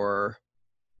 or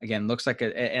again, looks like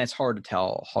and it's hard to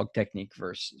tell hug technique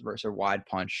versus a wide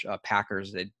punch.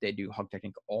 Packers, they do hug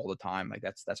technique all the time. Like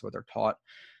that's what they're taught.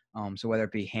 So whether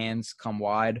it be hands come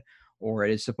wide or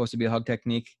it is supposed to be a hug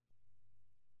technique,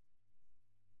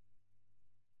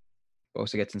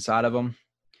 Bosa gets inside of them.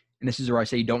 And this is where I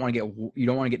say you don't want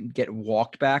to get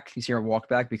walked back. You see her walk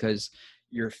back because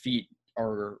your feet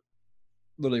are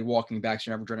literally walking back, so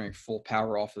you're never generating full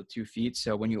power off of the 2 feet.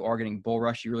 So when you are getting bull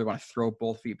rush, you really want to throw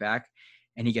both feet back,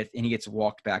 and he gets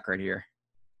walked back right here.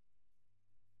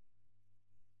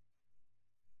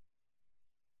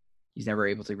 He's never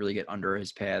able to really get under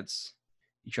his pads.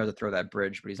 He tries to throw that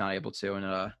bridge, but he's not able to,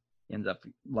 and he ends up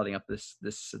letting up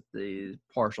the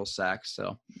partial sack.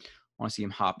 So I want to see him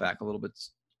hop back a little bit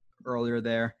earlier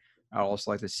there. I'd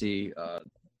also like to see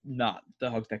not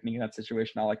the hug technique in that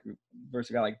situation. I like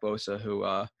versus a guy like Bosa, who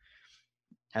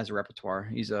has a repertoire.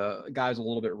 He's a guy who's a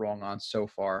little bit wrong on so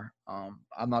far.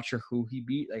 I'm not sure who he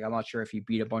beat. Like, I'm not sure if he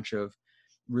beat a bunch of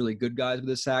really good guys with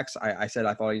his sacks. I said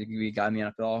I thought he'd be a guy in the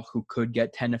NFL who could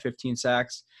get 10 to 15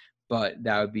 sacks, but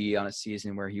that would be on a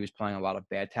season where he was playing a lot of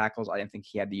bad tackles. I didn't think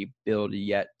he had the ability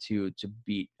yet to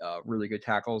beat really good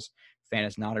tackles. Fant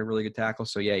is not a really good tackle,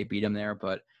 so yeah, he beat him there,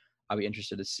 but I'll be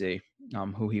interested to see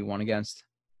who he won against.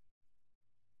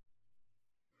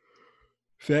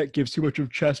 Fant gives too much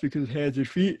of chest because of hands and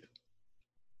feet.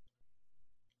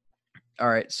 All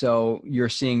right, so you're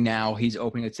seeing now he's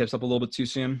opening the tips up a little bit too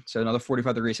soon. So another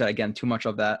 45-degree set. Again, too much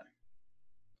of that.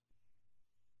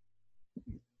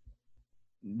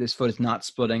 This foot is not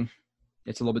splitting.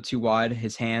 It's a little bit too wide.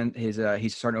 He's starting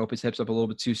to open his hips up a little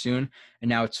bit too soon. And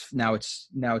now it's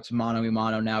mano a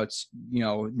mano. Now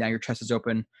now your chest is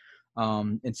open.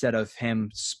 Instead of him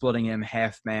splitting him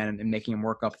half man and making him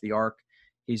work up the arc,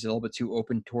 he's a little bit too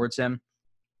open towards him.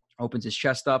 Opens his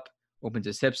chest up, opens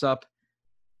his hips up,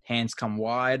 hands come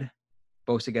wide.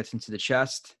 Bosa gets into the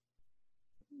chest,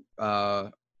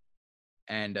 and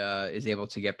is able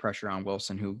to get pressure on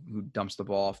Wilson, who dumps the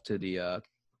ball off to the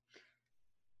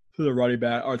running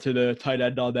back or to the tight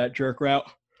end on that jerk route.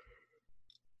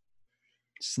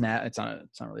 Snag. It's not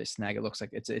really a snag. It looks like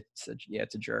it's a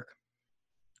jerk.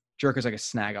 Jerk is like a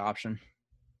snag option.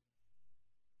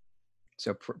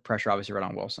 So pressure obviously right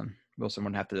on Wilson. Wilson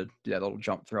wouldn't have to do that little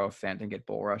jump throw if Fant didn't get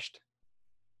bull rushed.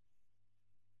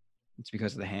 It's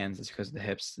because of the hands. It's because of the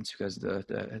hips. It's because of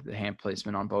the hand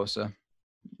placement on Bosa.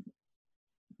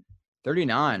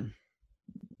 39.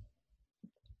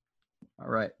 All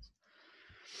right.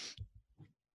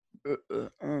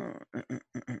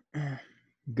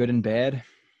 Good and bad.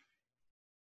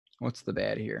 What's the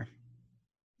bad here?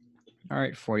 All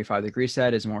right, 45-degree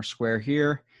set is more square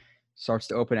here. Starts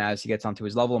to open as he gets onto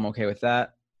his level. I'm okay with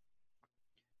that.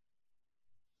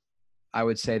 I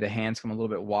would say the hands come a little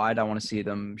bit wide. I want to see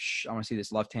them. I want to see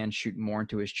this left hand shoot more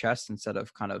into his chest instead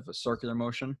of kind of a circular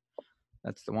motion.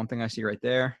 That's the one thing I see right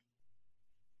there.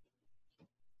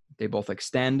 They both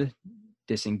extend,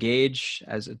 disengage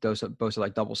as Bosa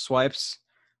like double swipes.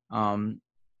 Fant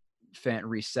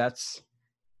resets,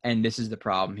 and this is the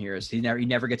problem here: is he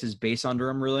never gets his base under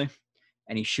him really,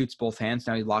 and he shoots both hands.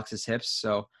 Now he locks his hips.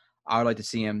 So I would like to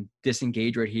see him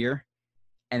disengage right here.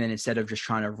 And then instead of just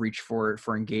trying to reach for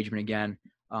engagement again,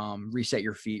 reset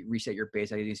your feet, reset your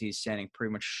base. I think he's standing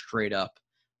pretty much straight up.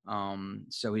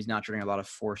 So he's not getting a lot of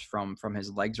force from his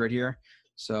legs right here.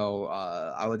 So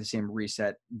I would like to see him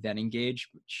reset, then engage.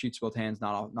 Shoots both hands,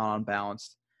 not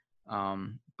unbalanced.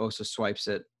 Bosa swipes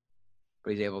it,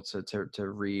 but he's able to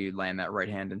re-land that right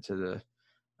hand into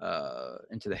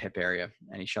the hip area,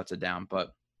 and he shuts it down.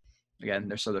 But again,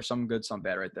 there's some good, some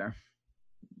bad right there.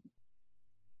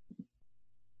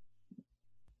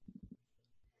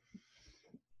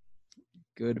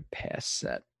 Good pass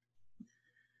set.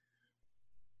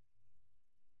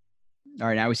 All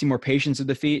right, now we see more patience with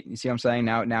the feet. You see what I'm saying?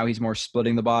 Now he's more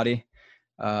splitting the body.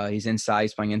 He's inside.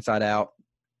 He's playing inside out.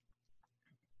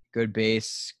 Good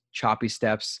base, choppy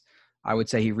steps. I would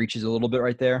say he reaches a little bit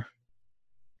right there,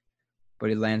 but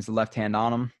he lands the left hand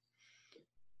on him,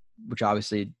 which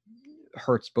obviously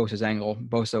hurts Bosa's angle.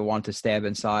 Bosa wanted to stab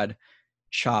inside,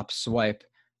 chop, swipe,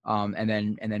 and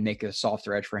then make a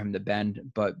softer edge for him to bend.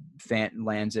 But Fant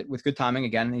lands it with good timing.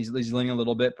 Again, he's leaning a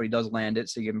little bit, but he does land it,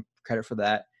 so you give him credit for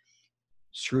that.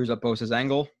 Screws up Bosa's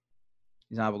angle.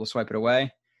 He's not able to swipe it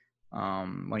away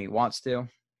when he wants to. You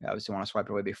obviously want to swipe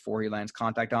it away before he lands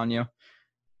contact on you.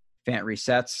 Fant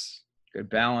resets. Good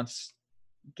balance.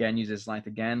 Again, uses length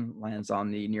again. Lands on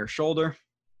the near shoulder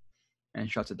and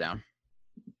shuts it down.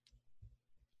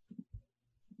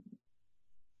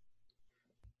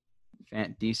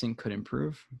 Fant decent, could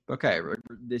improve. Okay,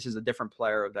 this is a different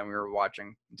player than we were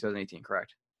watching in 2018,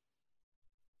 correct?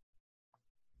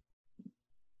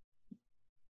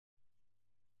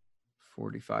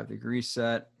 $45-degree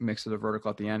set, mix with a vertical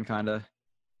at the end, kind of.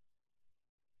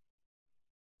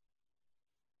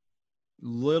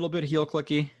 Little bit heel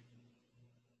clicky.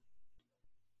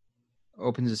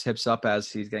 Opens his hips up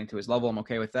as he's getting to his level. I'm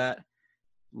okay with that.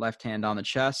 Left hand on the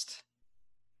chest,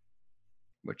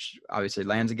 which obviously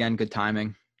lands again. Good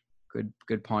timing.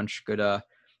 Good punch. Good.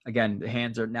 Again, the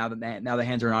hands are now the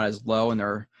hands are not as low and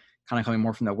they're kind of coming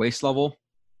more from the waist level.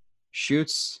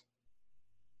 Shoots.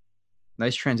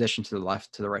 Nice transition to the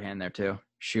left, to the right hand there too.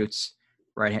 Shoots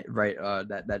right.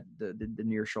 The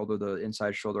near shoulder, the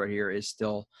inside shoulder right here is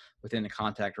still within the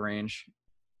contact range.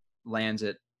 Lands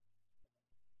it.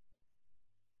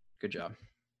 Good job.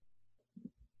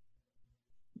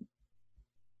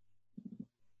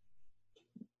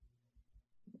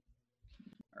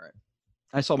 All right.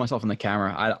 I saw myself in the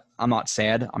camera. I'm not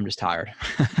sad. I'm just tired.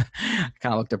 I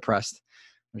kind of look depressed.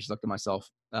 I just looked at myself.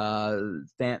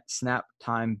 Snap,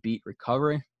 time, beat,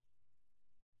 recovery.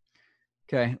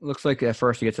 Okay, looks like at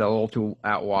first he gets a little too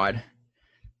out wide.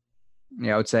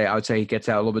 Yeah, I would say he gets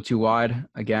out a little bit too wide.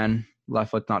 Again,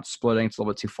 left foot not splitting. It's a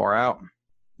little bit too far out.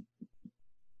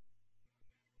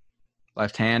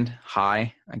 Left hand,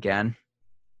 high, again.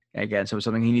 So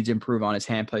something he needs to improve on. His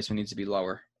hand placement needs to be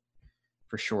lower,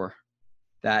 for sure.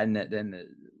 That and then the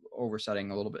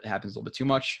oversetting a little bit happens a little bit too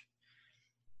much.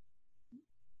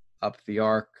 Up the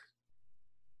arc,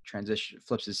 transition,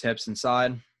 flips his hips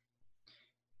inside,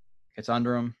 gets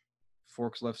under him,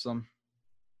 forks lifts him.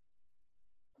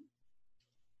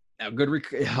 Good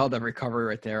that recovery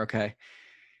right there. Okay.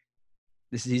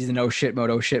 He's in oh shit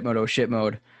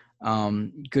mode.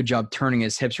 Good job turning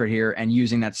his hips right here and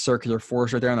using that circular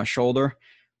force right there on the shoulder.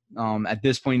 At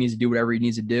this point, he needs to do whatever he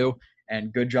needs to do.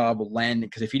 And good job landing,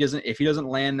 because if he doesn't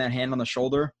land that hand on the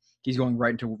shoulder, he's going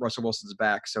right into Russell Wilson's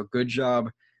back. So good job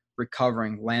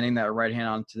recovering, landing that right hand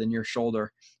onto the near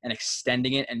shoulder and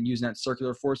extending it and using that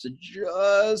circular force to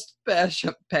just pass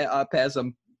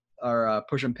him or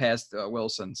push him past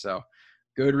Wilson. So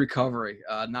good recovery.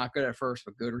 Not good at first,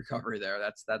 but good recovery there.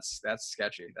 That's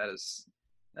sketchy. That is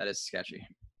sketchy.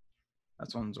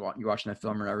 That's when you watching the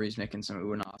film, whenever he's making some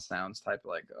ooh and ah sounds, type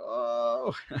like,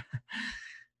 oh.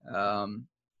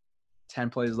 10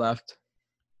 plays left.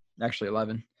 Actually,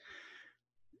 11.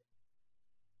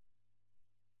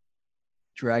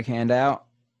 Drag hand out.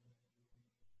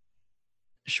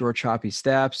 Short, choppy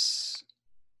steps.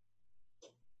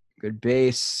 Good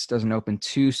base. Doesn't open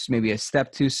maybe a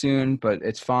step too soon, but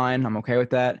it's fine. I'm okay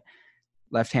with that.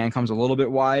 Left hand comes a little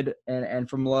bit wide and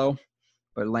from low,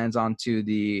 but it lands into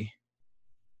the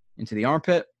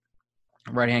armpit.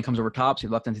 Right hand comes over top, so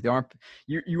you left into the arm.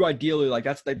 You ideally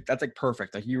that's like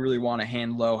perfect. Like you really want a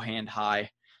hand low, hand high,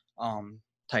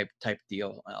 type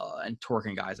deal. And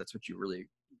torquing guys, that's what you really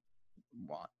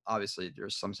want. Obviously,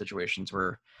 there's some situations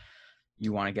where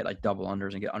you want to get like double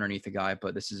unders and get underneath the guy,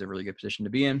 but this is a really good position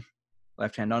to be in.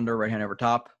 Left hand under, right hand over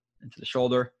top into the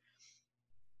shoulder.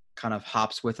 Kind of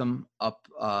hops with him up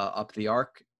the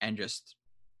arc, and just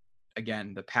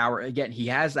again the power. Again, he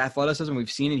has athleticism. We've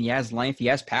seen it. He has length. He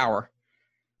has power.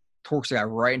 Torques the guy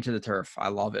right into the turf. I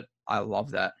love it. I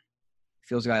love that.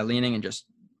 Feels the guy leaning and just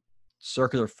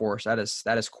circular force. That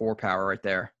is core power right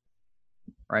there.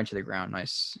 Right into the ground.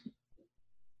 Nice.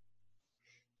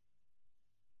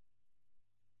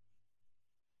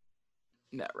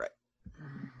 Yeah, right.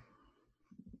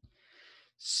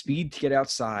 Speed to get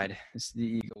outside. This is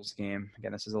the Eagles game.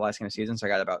 Again, this is the last game of the season, so I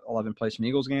got about 11 plays from the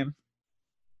Eagles game.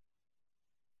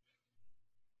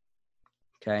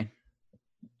 Okay.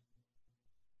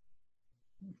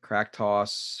 Crack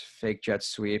toss, fake jet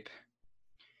sweep.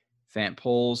 Fant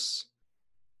pulls.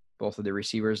 Both of the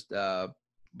receivers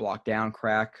block down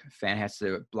crack. Fant has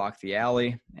to block the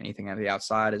alley. Anything on the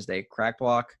outside is they crack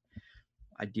block.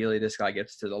 Ideally, this guy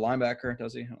gets to the linebacker.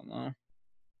 Does he? I don't know.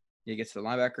 He gets to the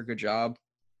linebacker. Good job.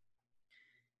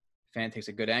 Fant takes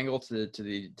a good angle to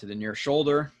the near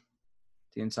shoulder,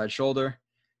 the inside shoulder.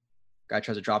 Guy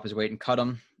tries to drop his weight and cut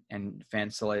him, and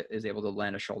Fant still is able to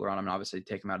land a shoulder on him and obviously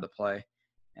take him out of the play.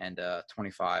 And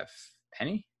 25.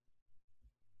 Penny?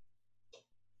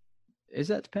 Is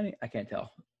that Penny? I can't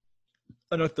tell.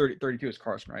 I know 32 is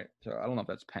Carson, right? So I don't know if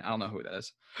that's Penny. I don't know who that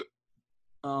is.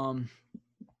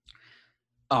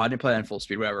 I didn't play that in full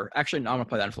speed. Whatever. Actually, no, I'm gonna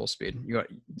play that in full speed. You got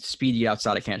speed you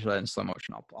outside. I can't show that in slow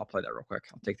motion. I'll play that real quick.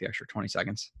 I'll take the extra 20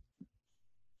 seconds.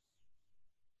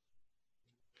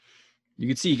 You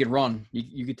could see he could run.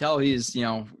 You could tell he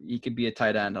could be a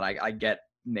tight end, and I get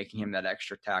making him that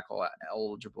extra tackle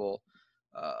eligible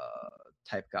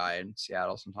type guy in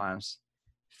Seattle sometimes.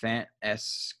 Fant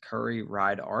S. Curry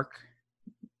ride arc.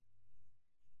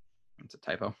 It's a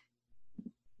typo.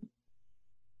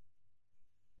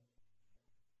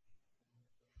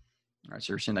 All right,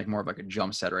 so you're seeing like more of like a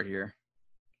jump set right here,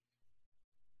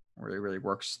 where he really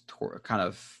works kind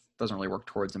of doesn't really work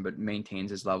towards him, but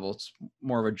maintains his level. It's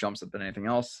more of a jump set than anything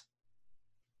else.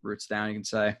 Roots down, you can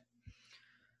say.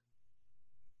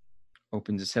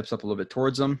 Opens his hips up a little bit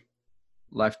towards him.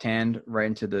 Left hand right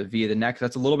into the V of the neck.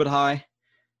 That's a little bit high.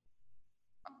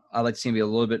 I like to see him be a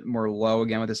little bit more low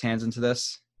again with his hands into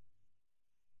this.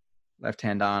 Left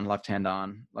hand on, left hand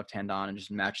on, left hand on, and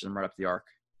just matches him right up the arc.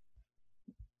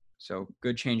 So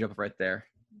good change up right there.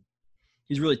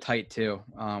 He's really tight too,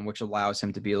 which allows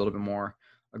him to be a little bit more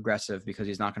aggressive because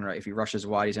he's not going to, if he rushes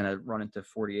wide, he's going to run into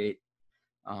 48.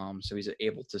 So he's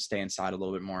able to stay inside a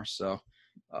little bit more. So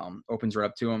opens right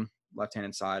up to him, left hand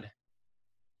inside,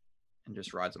 and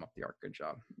just rides him up the arc. Good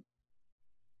job.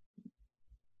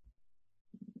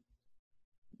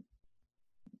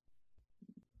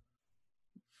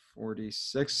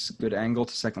 .46, good angle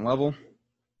to second level.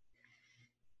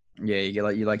 Yeah,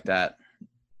 you like that.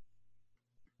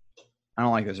 I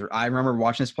don't like this. I remember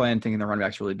watching this play and thinking the running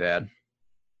back's really bad.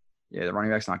 Yeah, the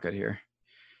running back's not good here.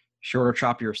 Shorter,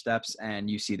 choppier steps, and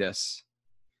you see this.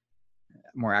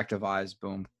 More active eyes,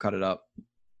 boom, cut it up.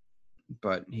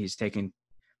 But he's taking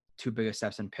too big of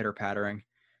steps and pitter-pattering,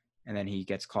 and then he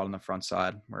gets caught on the front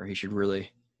side where he should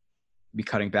really be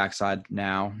cutting backside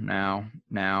now.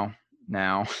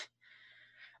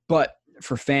 But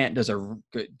for Fant, does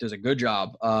a good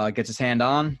job. Gets his hand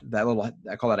on that little.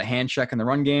 I call that a hand check in the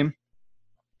run game.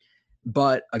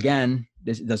 But again,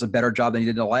 this does a better job than he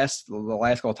did the last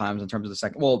couple times in terms of the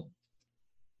second. Well,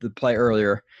 the play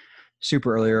earlier,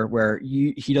 super earlier, where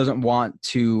he doesn't want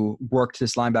to work to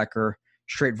this linebacker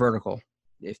straight vertical.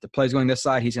 If the play's going this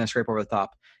side, he's going to scrape over the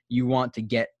top. You want to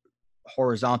get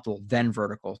horizontal, then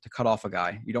vertical to cut off a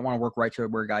guy. You don't want to work right to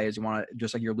where a guy is. You want to,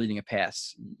 just like you're leading a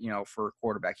pass, for a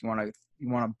quarterback, you want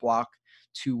to block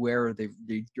to where the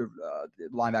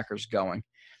linebacker is going.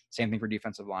 Same thing for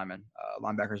defensive linemen.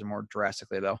 Linebackers are more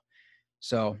drastically though.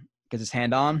 So gets his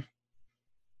hand on,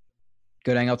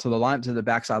 good angle to the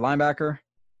backside linebacker,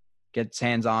 gets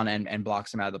hands on and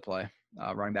blocks him out of the play.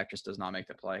 Running back just does not make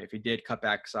the play. If he did cut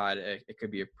backside, it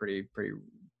could be a pretty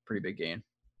big gain.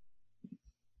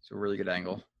 So really good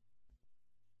angle.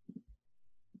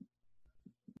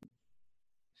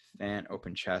 Fant,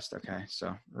 open chest. Okay,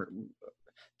 so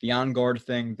the on guard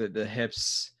thing, the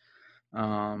hips,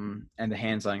 and the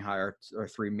hands lying higher are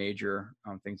three major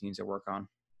things he needs to work on.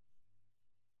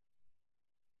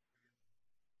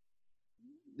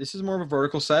 This is more of a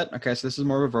vertical set. Okay, so this is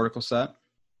more of a vertical set.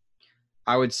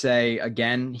 I would say,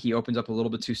 again, he opens up a little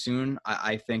bit too soon.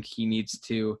 I think he needs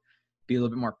to be a little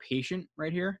bit more patient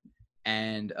right here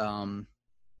and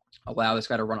allow this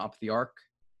guy to run up the arc.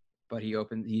 But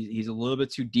he's a little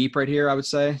bit too deep right here, I would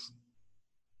say.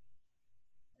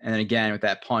 And then again, with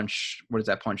that punch, what does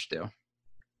that punch do?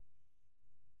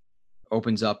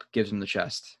 Opens up, gives him the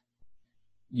chest.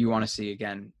 You want to see,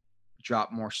 again,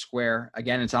 drop more square.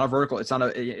 Again, it's not a vertical. It's not a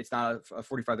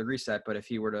 45-degree set, but if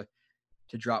he were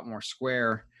to drop more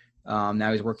square,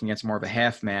 now he's working against more of a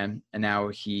half man, and now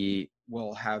he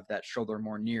will have that shoulder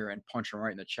more near and punch him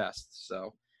right in the chest.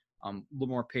 So a little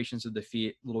more patience with the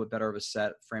feet, a little bit better of a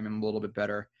set, frame him a little bit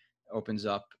better, opens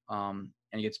up, and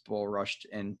he gets bull rushed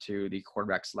into the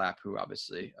quarterback's lap, who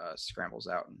obviously scrambles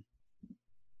out. And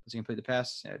does he complete the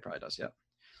pass? Yeah, he probably does, yeah.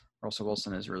 Russell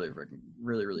Wilson is really,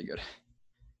 really, really good.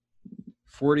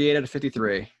 48 out of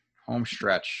 53, home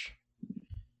stretch.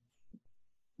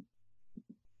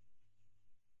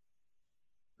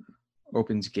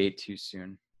 Opens gate too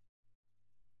soon.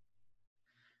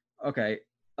 Okay.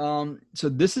 So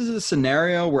this is a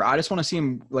scenario where I just want to see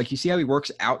him, like, you see how he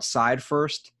works outside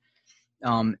first,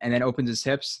 and then opens his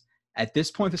hips. At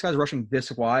this point, this guy's rushing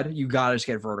this wide. You got to just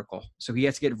get vertical. So he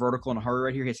has to get vertical in a hurry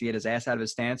right here. He has to get his ass out of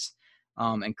his stance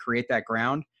and create that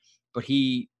ground. But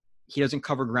he doesn't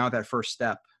cover ground that first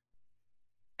step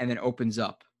and then opens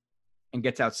up and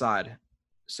gets outside.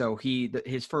 So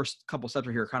his first couple steps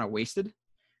are here kind of wasted,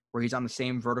 where he's on the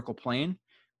same vertical plane.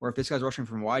 Where if this guy's rushing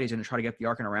from wide, he's going to try to get the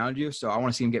arc and around you. So I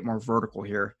want to see him get more vertical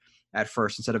here at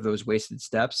first instead of those wasted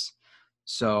steps.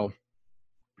 So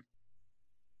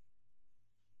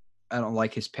I don't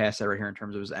like his pass set right here in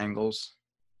terms of his angles.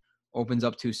 Opens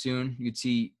up too soon. You'd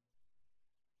see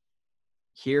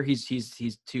here he's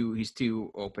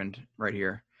too opened right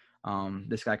here.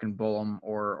 This guy can bull him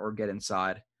or get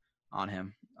inside on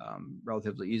him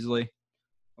relatively easily.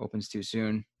 Opens too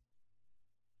soon.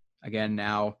 Again,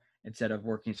 now instead of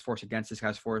working his force against this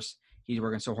guy's force, he's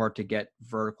working so hard to get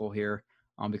vertical here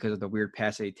because of the weird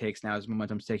pass that he takes. Now his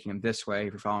momentum's taking him this way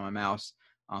if you're following my mouse.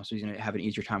 So he's going to have an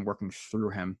easier time working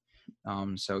through him.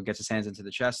 So gets his hands into the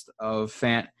chest of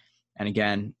Fant. And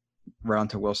again, right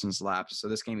onto Wilson's lap. So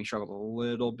this game he struggled a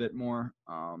little bit more.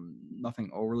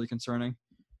 Nothing overly concerning.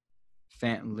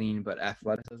 Fant lean, but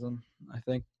athleticism, I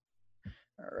think.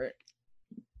 All right.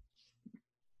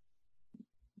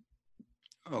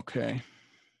 Okay.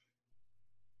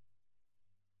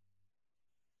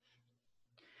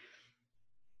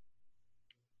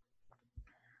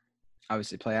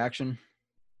 Obviously, play action.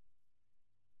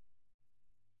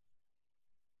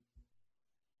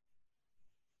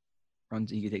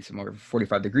 Runs. He takes a more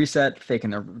 45-degree set, faking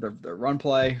the run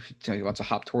play. So he wants to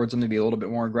hop towards him to be a little bit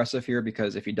more aggressive here,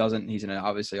 because if he doesn't, he's going to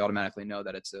obviously automatically know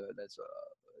that it's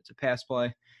a pass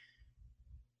play.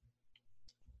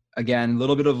 Again, a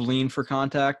little bit of lean for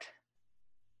contact.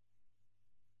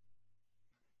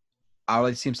 I would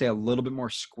like to see him stay a little bit more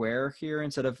square here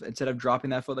instead of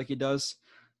dropping that foot like he does.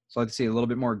 So I'd like to see a little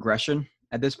bit more aggression.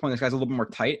 At this point, this guy's a little bit more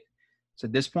tight. So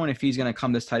at this point, if he's going to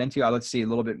come this tight into you, I'd like to see a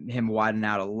little bit him widen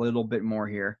out a little bit more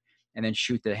here and then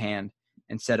shoot the hand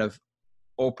instead of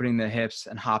opening the hips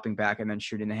and hopping back and then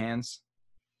shooting the hands.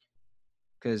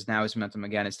 Because now his momentum,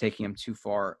 again, is taking him too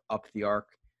far up the arc.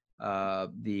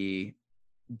 The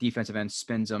defensive end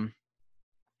spins him.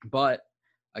 But,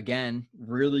 again,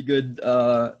 really good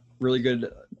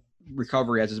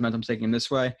recovery as his momentum's taking him this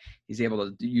way. He's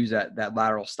able to use that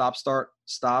lateral stops,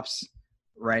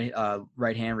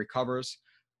 right hand recovers,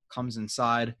 comes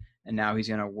inside, and now he's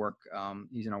gonna work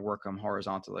him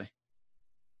horizontally.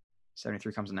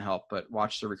 73 comes in to help, but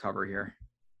watch the recovery here.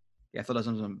 The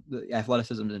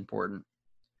athleticism is important.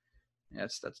 Yeah,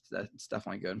 that's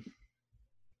definitely good.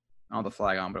 I don't have the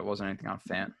flag on, but it wasn't anything on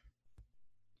Fant.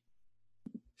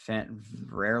 Fant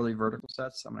rarely vertical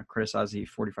sets. I'm going to criticize the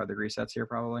 45-degree sets here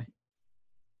probably.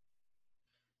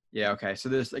 Yeah, okay. So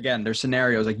there's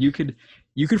scenarios like you could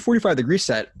 45-degree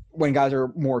set when guys are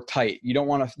more tight. You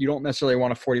don't necessarily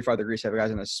want a 45-degree set if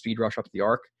guys in a speed rush up the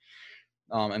arc.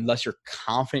 Unless you're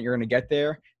confident you're going to get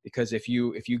there, because if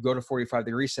you go to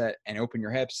 45-degree set and open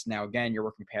your hips, now again you're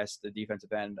working past the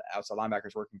defensive end, outside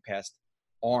linebackers working past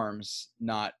arms,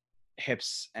 not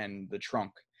hips and the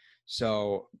trunk.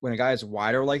 So when a guy is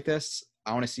wider like this,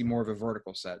 I want to see more of a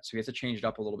vertical set. So he has to change it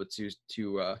up a little bit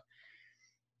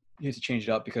he has to change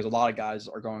it up because a lot of guys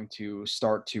are going to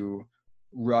start to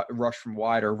rush from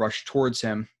wide or rush towards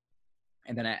him,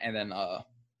 and then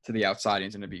to the outside.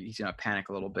 He's gonna panic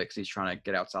a little bit because he's trying to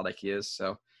get outside like he is.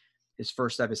 So his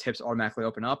first step, his hips automatically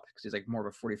open up because he's like more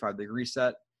of a 45-degree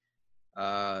set.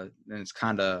 Then it's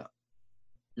kind of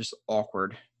just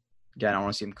awkward. Again, I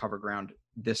want to see him cover ground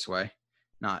this way,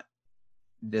 not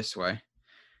this way.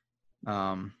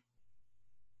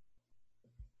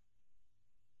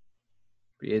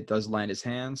 It does land his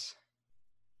hands,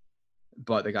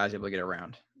 but the guy's able to get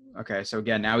around. Okay, so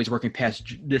again, now he's working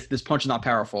past this punch is not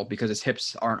powerful because his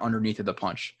hips aren't underneath of the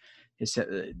punch. It's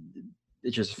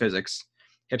just physics.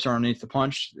 Hips are underneath the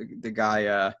punch. The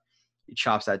guy he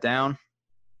chops that down.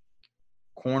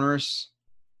 Corners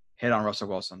hit on Russell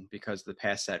Wilson because the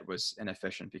pass set was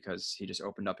inefficient because he just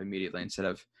opened up immediately instead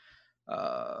of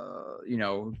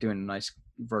doing a nice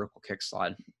vertical kick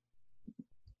slide.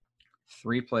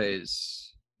 3 plays.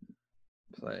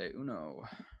 Play uno.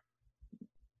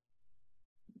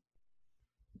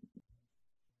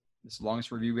 This is the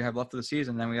longest review we have left of the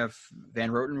season. Then we have Van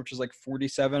Roten, which is like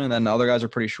 47, and then the other guys are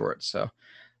pretty short. So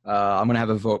I'm going to have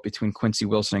a vote between Quincy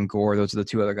Wilson and Gore. Those are the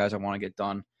 2 other guys I want to get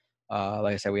done.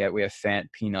 Like I said, we have Fant,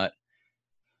 Peanut,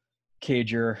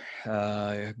 Cager,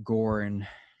 Gore, and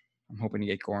I'm hoping to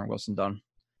get Gore and Wilson done,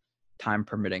 time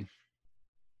permitting.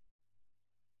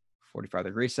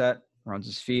 45-degree set, runs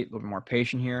his feet, a little bit more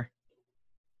patient here.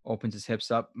 Opens his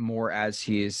hips up more as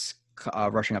he's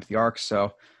rushing up the arc. So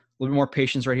a little bit more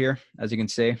patience right here, as you can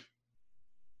see.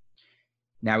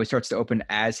 Now he starts to open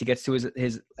as he gets to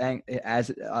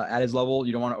at his level.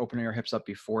 You don't want to open your hips up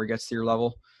before he gets to your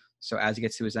level. So as he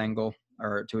gets to his angle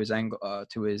to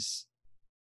his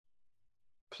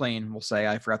plane, we'll say,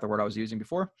 I forgot the word I was using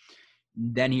before.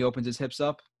 Then he opens his hips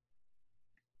up,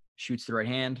 shoots the right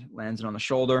hand, lands it on the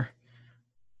shoulder,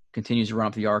 continues to run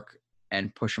up the arc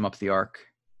and push him up the arc.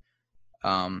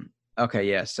 Okay,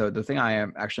 yeah. So the thing I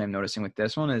am noticing with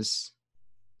this one is,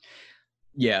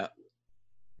 yeah.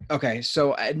 Okay,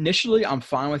 so initially I'm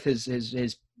fine with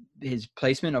his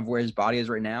placement of where his body is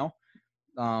right now.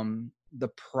 The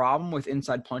problem with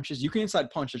inside punches, you can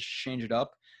inside punch to change it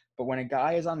up, but when a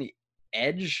guy is on the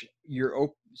edge,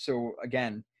 so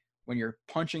again, when you're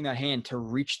punching that hand to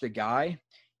reach the guy,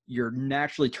 you're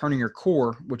naturally turning your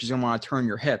core, which is going to want to turn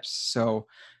your hips. So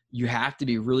you have to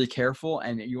be really careful,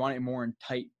 and you want it more in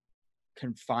tight,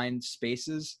 confined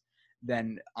spaces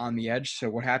than on the edge. So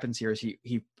what happens here is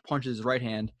he punches his right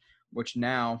hand, which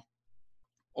now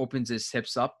opens his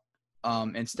hips up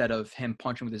instead of him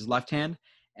punching with his left hand.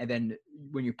 And then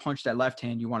when you punch that left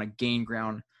hand, you want to gain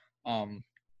ground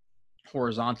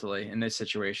horizontally in this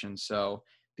situation. So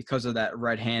because of that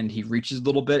right hand, he reaches a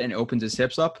little bit and opens his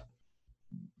hips up.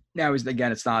 Now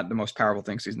it's not the most powerful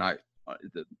thing. So he's not,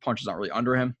 the punch is not really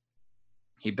under him.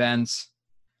 He bends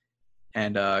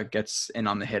and gets in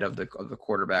on the hit of the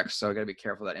quarterback. So I got to be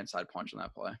careful of that inside punch in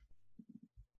that play.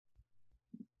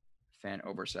 Fan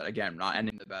overset. Again, not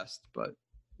ending the best, but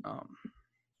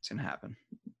it's going to happen.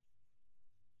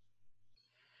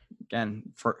 Again,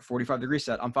 45-degree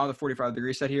set. I'm fine with the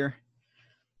 45-degree set here,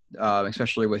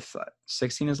 especially with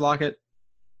 16 as Lockett,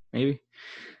 maybe.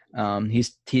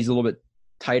 He's a little bit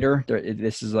tighter.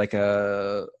 This is like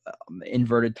a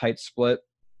inverted tight split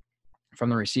from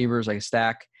the receivers, like a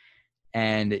stack.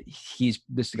 And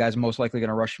this guy's most likely going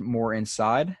to rush more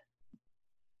inside.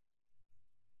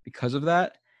 Because of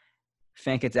that,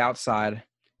 Fant gets outside,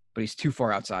 but he's too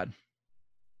far outside.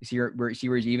 You see where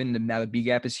he's even? Now the B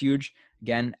gap is huge.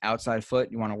 Again, outside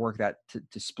foot, you want to work that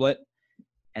to split.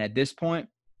 And at this point,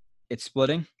 it's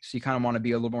splitting. So you kind of want to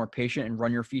be a little more patient and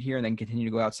run your feet here and then continue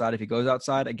to go outside. If he goes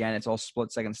outside, again, it's all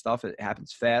split-second stuff. It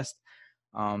happens fast.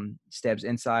 Stabs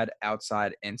inside,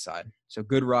 outside, inside. So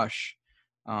good rush.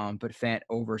 But Fant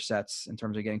oversets in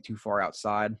terms of getting too far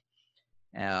outside.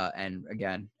 And,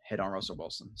 again, hit on Russell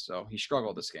Wilson. So he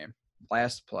struggled this game.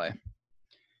 Last play.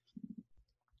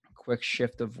 Quick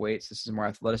shift of weights. This is more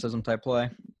athleticism type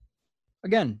play.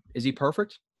 Again, is he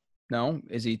perfect? No.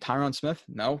 Is he Tyron Smith?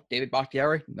 No. David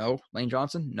Bakhtiari? No. Lane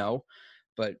Johnson? No.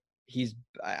 But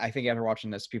I think after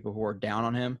watching this, people who are down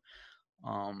on him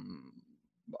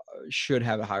should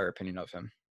have a higher opinion of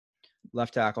him.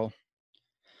 Left tackle.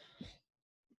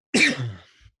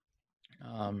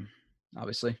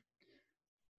 Obviously.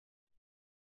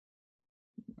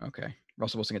 Okay.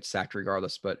 Russell Wilson gets sacked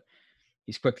regardless, but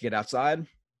he's quick to get outside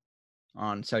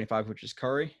on 75, which is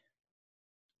Curry.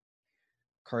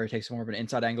 Curry takes more of an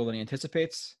inside angle than he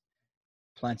anticipates,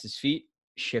 plants his feet,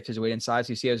 shifts his weight inside.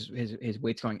 So you see his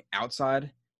weight's going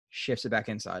outside, shifts it back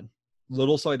inside.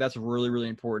 Little so that's really, really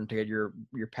important to get your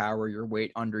power, your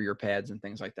weight under your pads and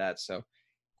things like that. So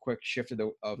quick shift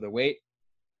of the weight.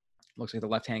 Looks like the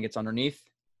left hand gets underneath.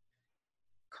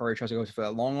 Curry tries to go for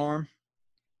that long arm,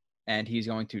 and he's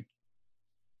going to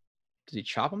 – does he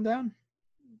chop him down?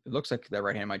 It looks like that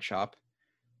right hand might chop.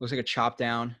 Looks like a chop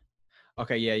down.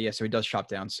 Okay, yeah. So he does chop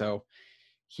down. So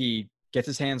he gets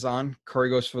his hands on. Curry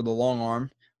goes for the long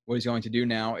arm. What he's going to do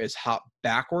now is hop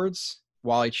backwards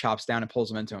while he chops down and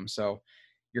pulls him into him. So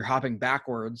you're hopping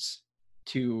backwards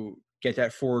to get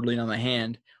that forward lean on the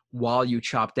hand while you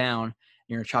chop down.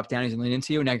 You're going to chop down. He's going to lean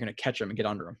into you. And now you're going to catch him and get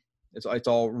under him. It's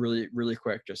all really, really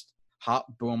quick. Just hop,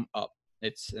 boom, up.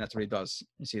 And that's what he does.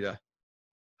 You see the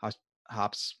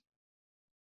hops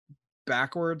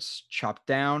backwards, chop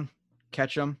down,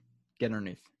 catch him, get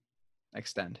underneath,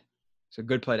 extend. So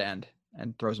good play to end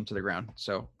and throws him to the ground.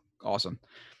 So awesome.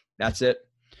 That's it.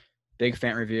 Big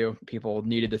Fant review. People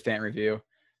needed the Fant review.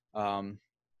 Man,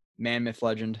 myth,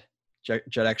 legend,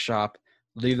 JetX Shop.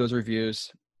 Leave those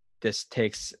reviews. This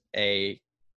takes a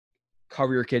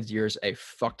cover your kids' ears, a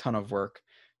fuck ton of work.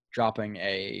 Dropping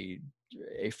a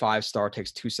 5-star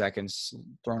takes 2 seconds.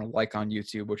 Throwing a like on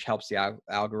YouTube, which helps the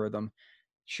algorithm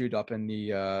shoot up in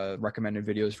the recommended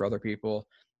videos for other people.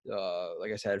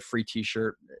 Like I said, free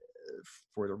t-shirt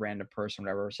for the random person,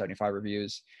 whatever, 75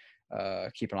 reviews.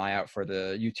 Keep an eye out for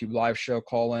the YouTube live show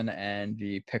call-in and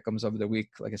the pick'ems of the week.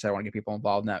 Like I said, I want to get people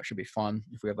involved in that. It should be fun.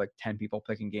 If we have like 10 people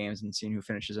picking games and seeing who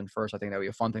finishes in first, I think that would be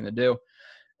a fun thing to do.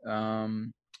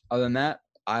 Other than that,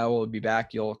 I will be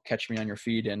back. You'll catch me on your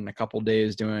feed in a couple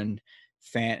days doing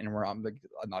Fant, and I'm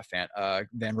not Fant,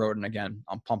 Van Roten again.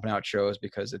 I'm pumping out shows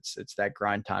because it's that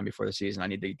grind time before the season. I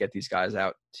need to get these guys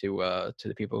out to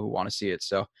the people who want to see it.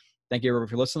 So thank you everyone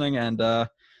for listening, and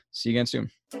see you again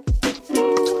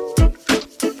soon.